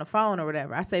talk on the phone or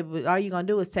whatever. I say, but all you going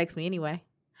to do is text me anyway.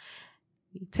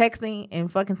 Texting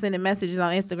and fucking sending messages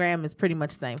on Instagram is pretty much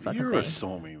the same fucking thing. You're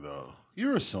assuming, though.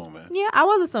 You're assuming. Yeah, I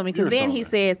was assuming, because then he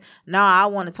says, no, I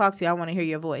want to talk to you. I want to hear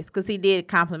your voice. Because he did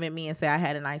compliment me and say I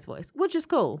had a nice voice, which is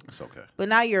cool. It's okay. But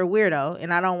now you're a weirdo,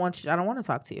 and I don't want to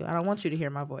talk to you. I don't want you to hear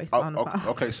my voice on the phone.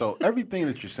 Okay, so everything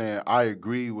that you're saying, I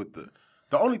agree with.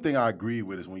 The only thing I agree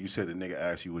with is when you said the nigga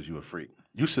asked you, was you a freak?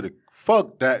 You should have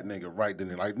fucked that nigga right then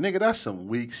and like, nigga, that's some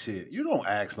weak shit. You don't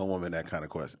ask no woman that kind of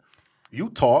question. You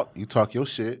talk your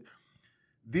shit.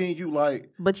 Then you like,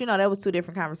 but that was two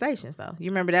different conversations though. You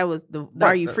remember that was the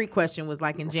 "Are you free?" question was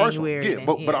like in January. Yeah,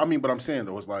 but I'm saying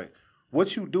though, it's like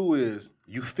what you do is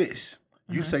you fish.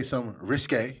 You say something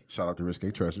risque. Shout out to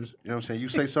Risque Treasures. You know what I'm saying? You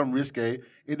say something risque,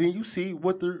 and then you see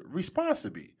what the response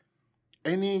would be,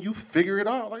 and then you figure it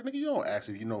out. Like nigga, you don't ask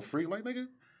if you know freak. Like nigga,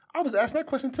 I was asking that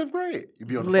question in 10th grade. You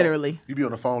be on the literally. Phone. You be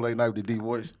on the phone late night with the D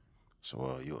voice.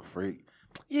 So you a freak?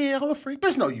 Yeah, I'm a freak.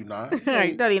 Bitch, no, you not.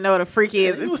 You don't even know what a freak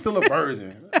is. You was still a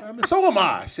virgin. I mean, so am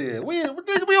I. Shit, we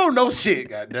don't know shit.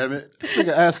 Goddamn it. This nigga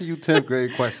asking you 10th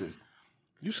grade questions.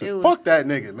 You should fuck that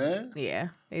nigga, man. Yeah,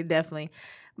 it definitely.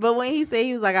 But when he said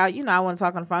he was like, I want to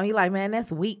talk on the phone. He like, man,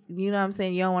 that's weak. You know what I'm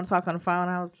saying? You don't want to talk on the phone.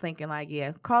 I was thinking like,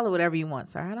 yeah, call it whatever you want,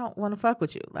 sir. I don't want to fuck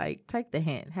with you. Like, take the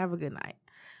hint. Have a good night.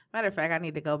 Matter of fact, I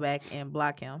need to go back and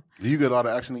block him. Do you get a lot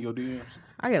of action in your DMs?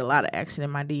 I get a lot of action in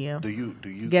my DMs. Do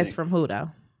you guess from who though?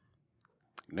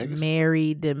 Niggas?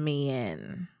 Married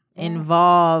men.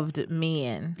 Involved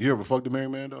men. You ever fucked a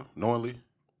married man though? Knowingly?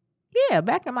 Yeah,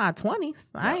 back in my 20s.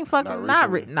 I ain't fucking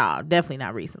no, definitely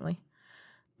not recently.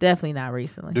 Definitely not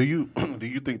recently. Do you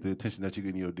think the attention that you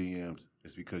get in your DMs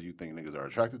is because you think niggas are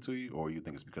attracted to you, or you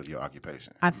think it's because of your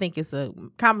occupation? I think it's a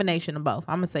combination of both.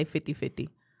 I'm going to say 50-50.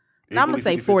 I'm going to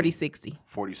say 40-60.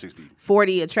 40-60.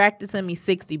 40 attracted to me,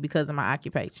 60 because of my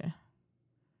occupation.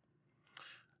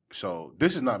 So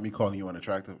this is not me calling you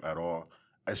unattractive at all.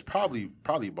 It's probably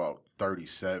about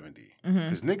 30-70.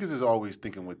 Because niggas is always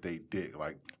thinking with they dick.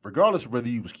 Like, regardless of whether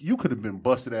you could have been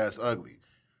busted ass ugly.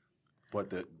 But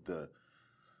the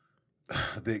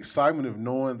excitement of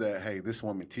knowing that, hey, this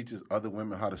woman teaches other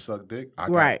women how to suck dick, I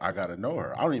got to know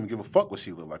her. I don't even give a fuck what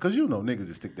she look like. Because niggas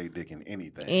just stick their dick in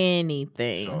anything.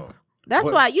 Anything.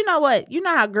 That's why, you know what? You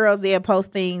know how girls, they'll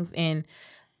post things and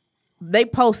they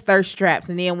post thirst traps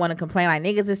and then want to complain like,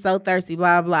 niggas is so thirsty,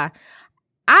 blah, blah.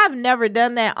 I've never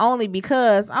done that only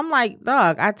because I'm like,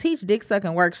 dog, I teach dick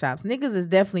sucking workshops. Niggas is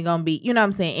definitely going to be, you know what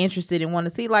I'm saying, interested and want to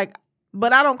see, like,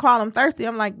 but I don't call them thirsty.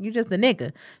 I'm like, you just a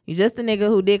nigga. You just a nigga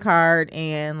who dick hard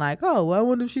and like, oh, well, I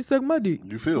wonder if she sucked my dick.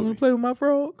 You feel me? You want to play with my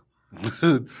frog?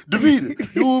 Demeter,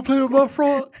 you want to play with my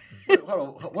frog?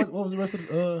 Hold on. What was the rest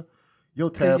of your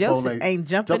tadpole ain't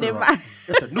jumping in my...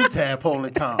 It's a new tadpole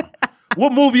in town.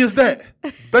 What movie is that?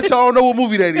 Bet y'all don't know what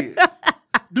movie that is.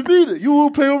 Demeter, you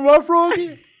want to play with my frog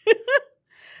here?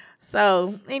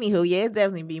 So, anywho, yeah, it's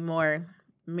definitely be more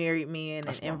married men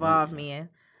and involved men.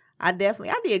 I did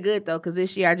good though, because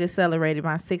this year I just celebrated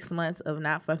my 6 months of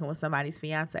not fucking with somebody's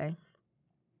fiance.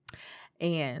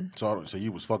 And so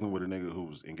you was fucking with a nigga who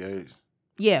was engaged?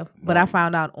 Yeah, but I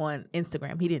found out on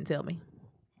Instagram. He didn't tell me.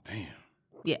 Damn.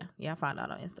 Yeah, I found out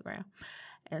on Instagram.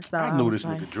 And so I knew this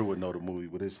nigga Drew would know the movie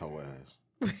with his whole ass.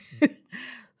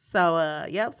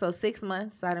 So 6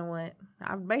 months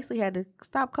I basically had to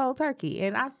stop cold turkey.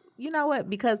 And you know what?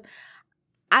 Because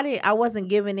I wasn't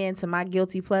giving in to my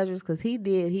guilty pleasures because he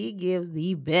gives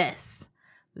the best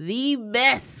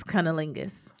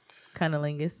cunnilingus.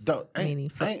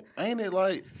 Ain't it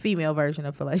like female version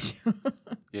of fellatio?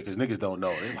 Yeah, because niggas don't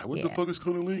know. They're like, what the fuck is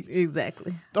cunnilingus?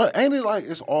 Exactly. Ain't it like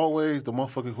it's always the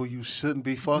motherfucker who you shouldn't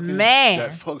be fucking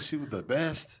that fucks you the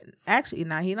best? Actually,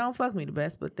 he don't fuck me the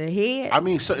best, but the head. I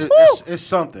mean, it's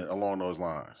something along those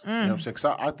lines. You know what I'm saying? Because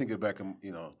I think it back in,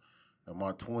 in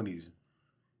my 20s,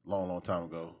 long time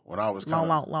ago. When I was Long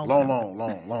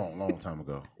time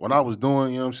ago. When I was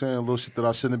doing, you know what I'm saying, little shit that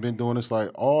I shouldn't have been doing, it's like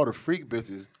all the freak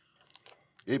bitches,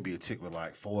 it'd be a chick with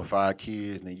like 4 or 5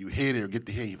 kids, and then you hit it or get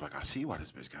the hit, you're like, I see why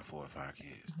this bitch got 4 or 5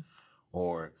 kids.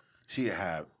 Or she'd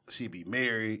be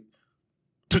married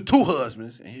to 2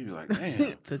 husbands, and he'd be like,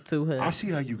 damn. To 2 husbands. I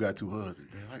see how you got 2 husbands.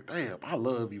 It's like, damn, I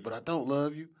love you, but I don't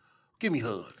love you. Give me a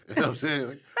hug. You know what I'm saying?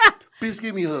 Like, bitch,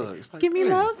 give me a hug. It's like, Give me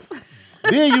love.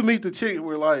 Then you meet the chick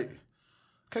where like,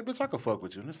 okay, bitch, I can fuck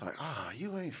with you. And it's like,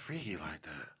 you ain't freaky like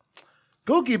that.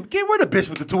 Go get rid of bitch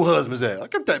with the 2 husbands at.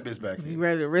 Like, get that bitch back here. You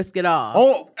ready to risk it all?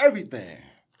 Oh, everything.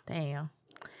 Damn.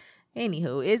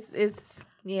 Anywho, it's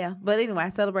yeah. But anyway, I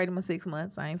celebrated my 6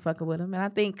 months. I ain't fucking with him. And I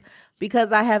think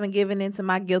because I haven't given into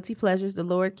my guilty pleasures, the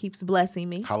Lord keeps blessing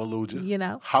me. Hallelujah. You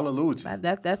know? Hallelujah.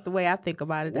 That's the way I think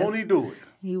about it. Won't he do it?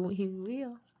 He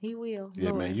will. He will. Yeah,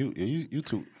 Lord. man, you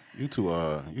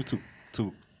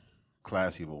too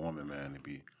classy of a woman, man, to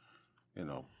be, you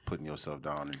know, putting yourself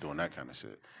down and doing that kind of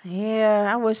shit. Yeah,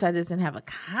 I wish I just didn't have a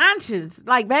conscience.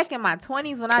 Like back in my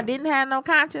 20s when I didn't have no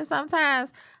conscience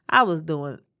sometimes, I was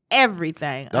doing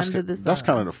everything under the sun. That's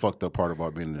kind of the fucked up part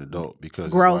about being an adult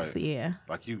because growth, it's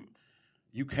like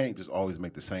you can't just always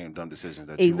make the same dumb decisions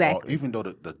that exactly. Even though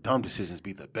the dumb decisions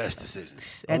be the best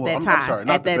decisions. At that time. I'm sorry,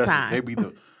 not at the that best. time. They be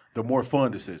the more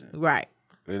fun decisions. Right.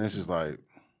 And it's just like,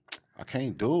 I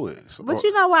can't do it. But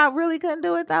you know why I really couldn't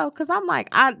do it though? Because I'm like,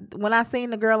 when I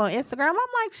seen the girl on Instagram, I'm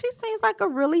like, she seems like a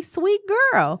really sweet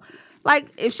girl.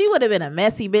 Like, if she would have been a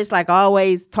messy bitch, like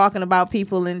always talking about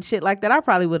people and shit like that, I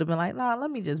probably would have been like, nah, let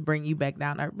me just bring you back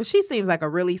down there. But she seems like a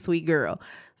really sweet girl.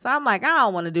 So I'm like, I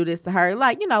don't want to do this to her.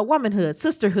 Like, you know, womanhood,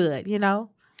 sisterhood, you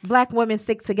know, Black women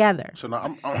stick together. So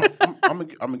now I'm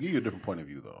gonna give you a different point of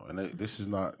view though, and this is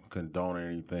not condoning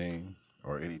anything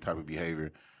or any type of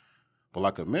behavior, but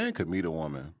like a man could meet a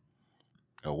woman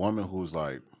who's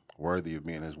like worthy of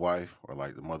being his wife or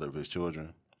like the mother of his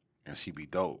children, and she be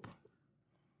dope.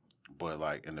 But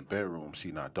like in the bedroom,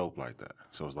 she not dope like that.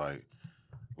 So it's like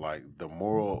the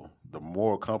moral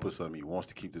compass of me wants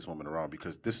to keep this woman around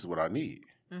because this is what I need.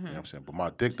 Mm-hmm. You know what I'm saying? But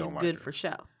my dick don't like good her. for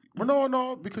show. Well,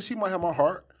 no, because she might have my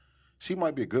heart. She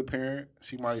might be a good parent.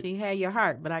 She had your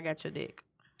heart, but I got your dick.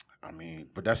 I mean,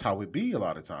 but that's how it be a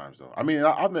lot of times though. I mean,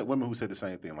 I've met women who said the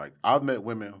same thing. Like I've met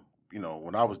women, you know,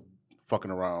 when I was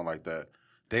fucking around like that,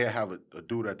 they'd have a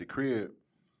dude at the crib,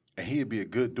 and he'd be a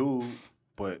good dude,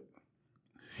 but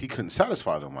he couldn't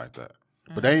satisfy them like that.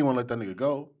 Mm-hmm. But they ain't want to let that nigga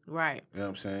go. Right. You know what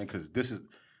I'm saying? Because this is,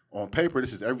 on paper,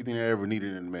 this is everything they ever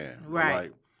needed in a man.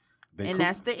 Right.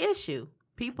 That's the issue.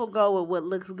 People go with what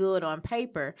looks good on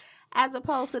paper as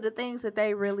opposed to the things that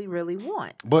they really, really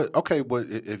want. But, okay, but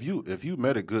if you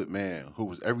met a good man who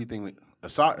was everything,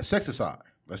 aside, sex aside,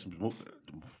 let's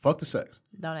fuck the sex.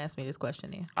 Don't ask me this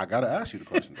question then. I got to ask you the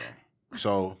question, though.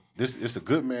 So, it's a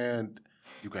good man.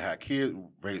 You can have kids,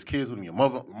 raise kids with him.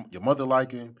 Your mother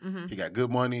like him. Mm-hmm. He got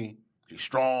good money. He's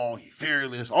strong. He's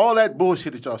fearless. All that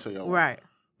bullshit that y'all say y'all want. Right.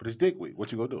 But it's dick weak.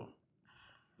 What you gonna do?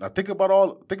 Now think about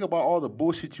all the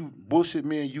bullshit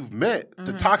men you've met. Mm-hmm.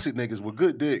 The toxic niggas with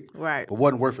good dick. Right. But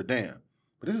wasn't worth a damn.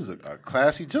 But this is a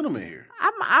classy gentleman here.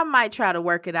 I might try to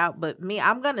work it out, but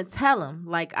I'm gonna tell him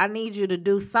like I need you to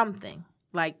do something.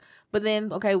 Like. But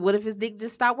then, okay, what if his dick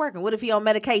just stopped working? What if he on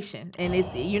medication and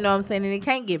it's, you know what I'm saying, and it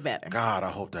can't get better? God, I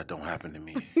hope that don't happen to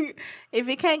me. If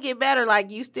it can't get better,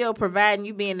 like you still providing,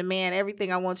 you being the man,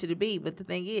 everything I want you to be. But the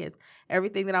thing is,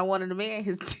 everything that I want in a man,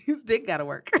 his dick got to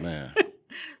work. Man.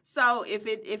 So if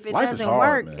it life doesn't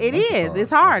hard, work, man. it life is. Hard. It's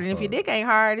hard. And if your dick ain't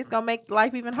hard, it's going to make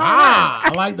life even harder.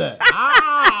 I like that.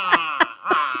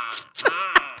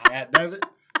 Damn it.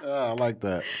 I like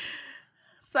that.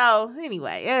 So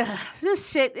anyway, just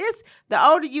shit. It's the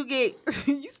older you get,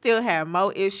 you still have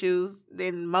more issues,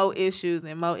 then more issues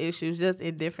and more issues, just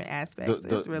in different aspects.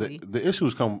 It's really the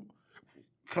issues come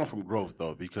from growth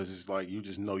though, because it's like you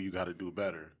just know you got to do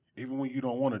better, even when you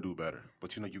don't want to do better,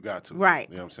 but you know you got to. Right.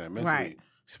 You know what I'm saying? Mentally,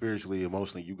 spiritually,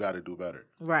 emotionally, you got to do better.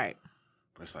 Right.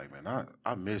 But it's like, man,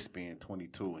 I miss being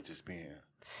 22 and just being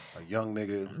a young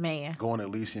nigga, man, going to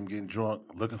Elysium, getting drunk,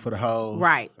 looking for the hoes.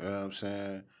 Right. You know what I'm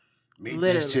saying? Meet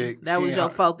literally, this chick. that was your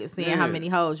focus, seeing how many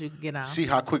hoes you could get on. See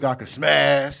how quick I could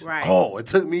smash. Right. Oh, it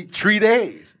took me 3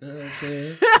 days. You know what I'm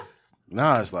saying?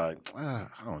 Now it's like, I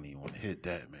don't even want to hit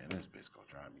that, man. This bitch gonna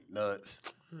drive me nuts.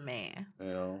 Man. You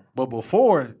know? But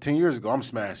before, 10 years ago, I'm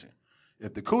smashing.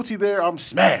 If the coochie there, I'm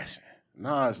smashing.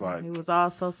 Now it's like, it was all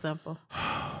so simple.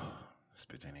 This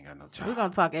bitch ain't got no child. We're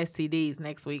gonna talk STDs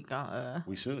next week on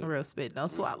we should. Real Spit Don't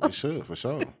Swallow. We should, for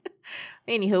sure.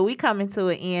 Anywho, we coming to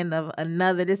an end of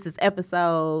another. This is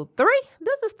episode 3.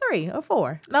 This is 3 or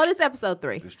 4. No, this is episode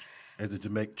 3. As the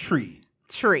Jamaican tree.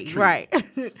 Tree. Right.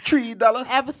 Tree dollar.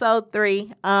 Episode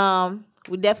 3.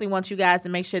 We definitely want you guys to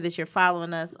make sure that you're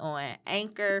following us on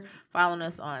Anchor, following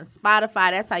us on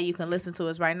Spotify. That's how you can listen to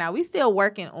us right now. We still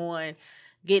working on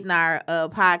getting our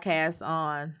podcast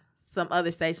on some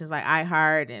other stations like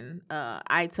iHeart and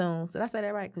iTunes. Did I say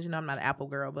that right? Because I'm not an Apple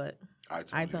girl, but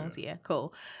iTunes, yeah,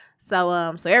 cool. So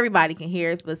everybody can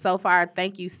hear us. But so far,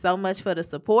 thank you so much for the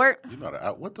support.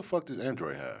 What the fuck does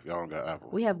Android have? Y'all don't got Apple.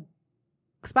 We have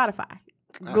Spotify,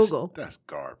 Google. That's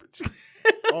garbage.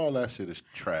 All that shit is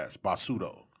trash.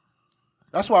 Basudo.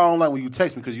 That's why I don't like when you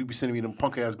text me because you be sending me them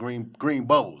punk ass green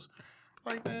bubbles.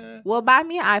 Like, man. Well, buy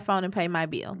me an iPhone and pay my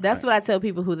bill. That's what I tell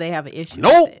people who they have an issue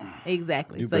Nope. with.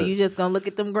 Exactly. You just gonna look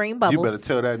at them green bubbles. You better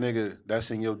tell that nigga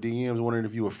that's in your DMs wondering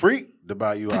if you a freak to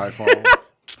buy you an iPhone.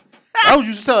 I was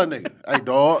used to tell a nigga, hey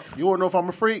dog, you wanna know if I'm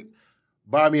a freak?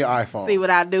 Buy me an iPhone. See what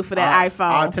I do for that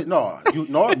iPhone. You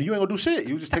ain't gonna do shit.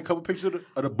 You just take a couple pictures of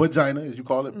the vagina, as you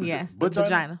call it. Yes, the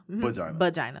vagina. Vagina.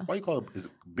 Vagina. Why you call it? Is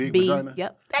it big vagina?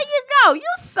 Yep. There you go.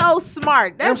 You so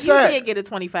smart. You did get a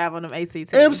 25 on them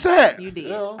ACTs. MSAT. You did.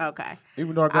 Yeah. Okay.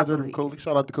 Even though I graduated from Cooley.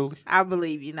 Shout out to Cooley. I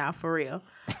believe you now, for real.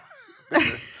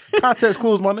 Context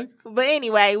clues, my nigga. But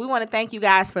anyway, we want to thank you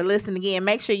guys for listening again.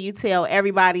 Make sure you tell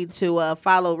everybody to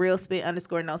follow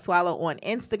realspit_no_swallow on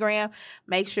Instagram.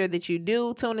 Make sure that you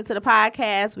do tune into the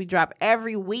podcast. We drop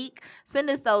every week. Send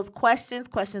us those questions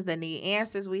that need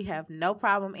answers. We have no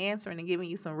problem answering and giving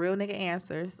you some real nigga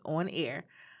answers on air.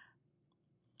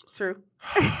 True.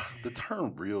 The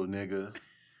term real nigga,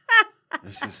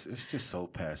 it's just so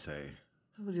passe.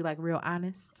 Would you like real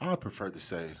honest? I would prefer to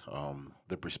say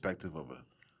the perspective of a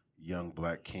young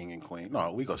black king and queen.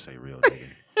 No, we gonna say real nigga.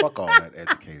 Fuck all that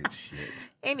educated shit.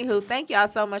 Anywho, thank y'all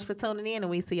so much for tuning in, and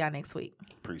we see y'all next week.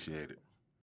 Appreciate it.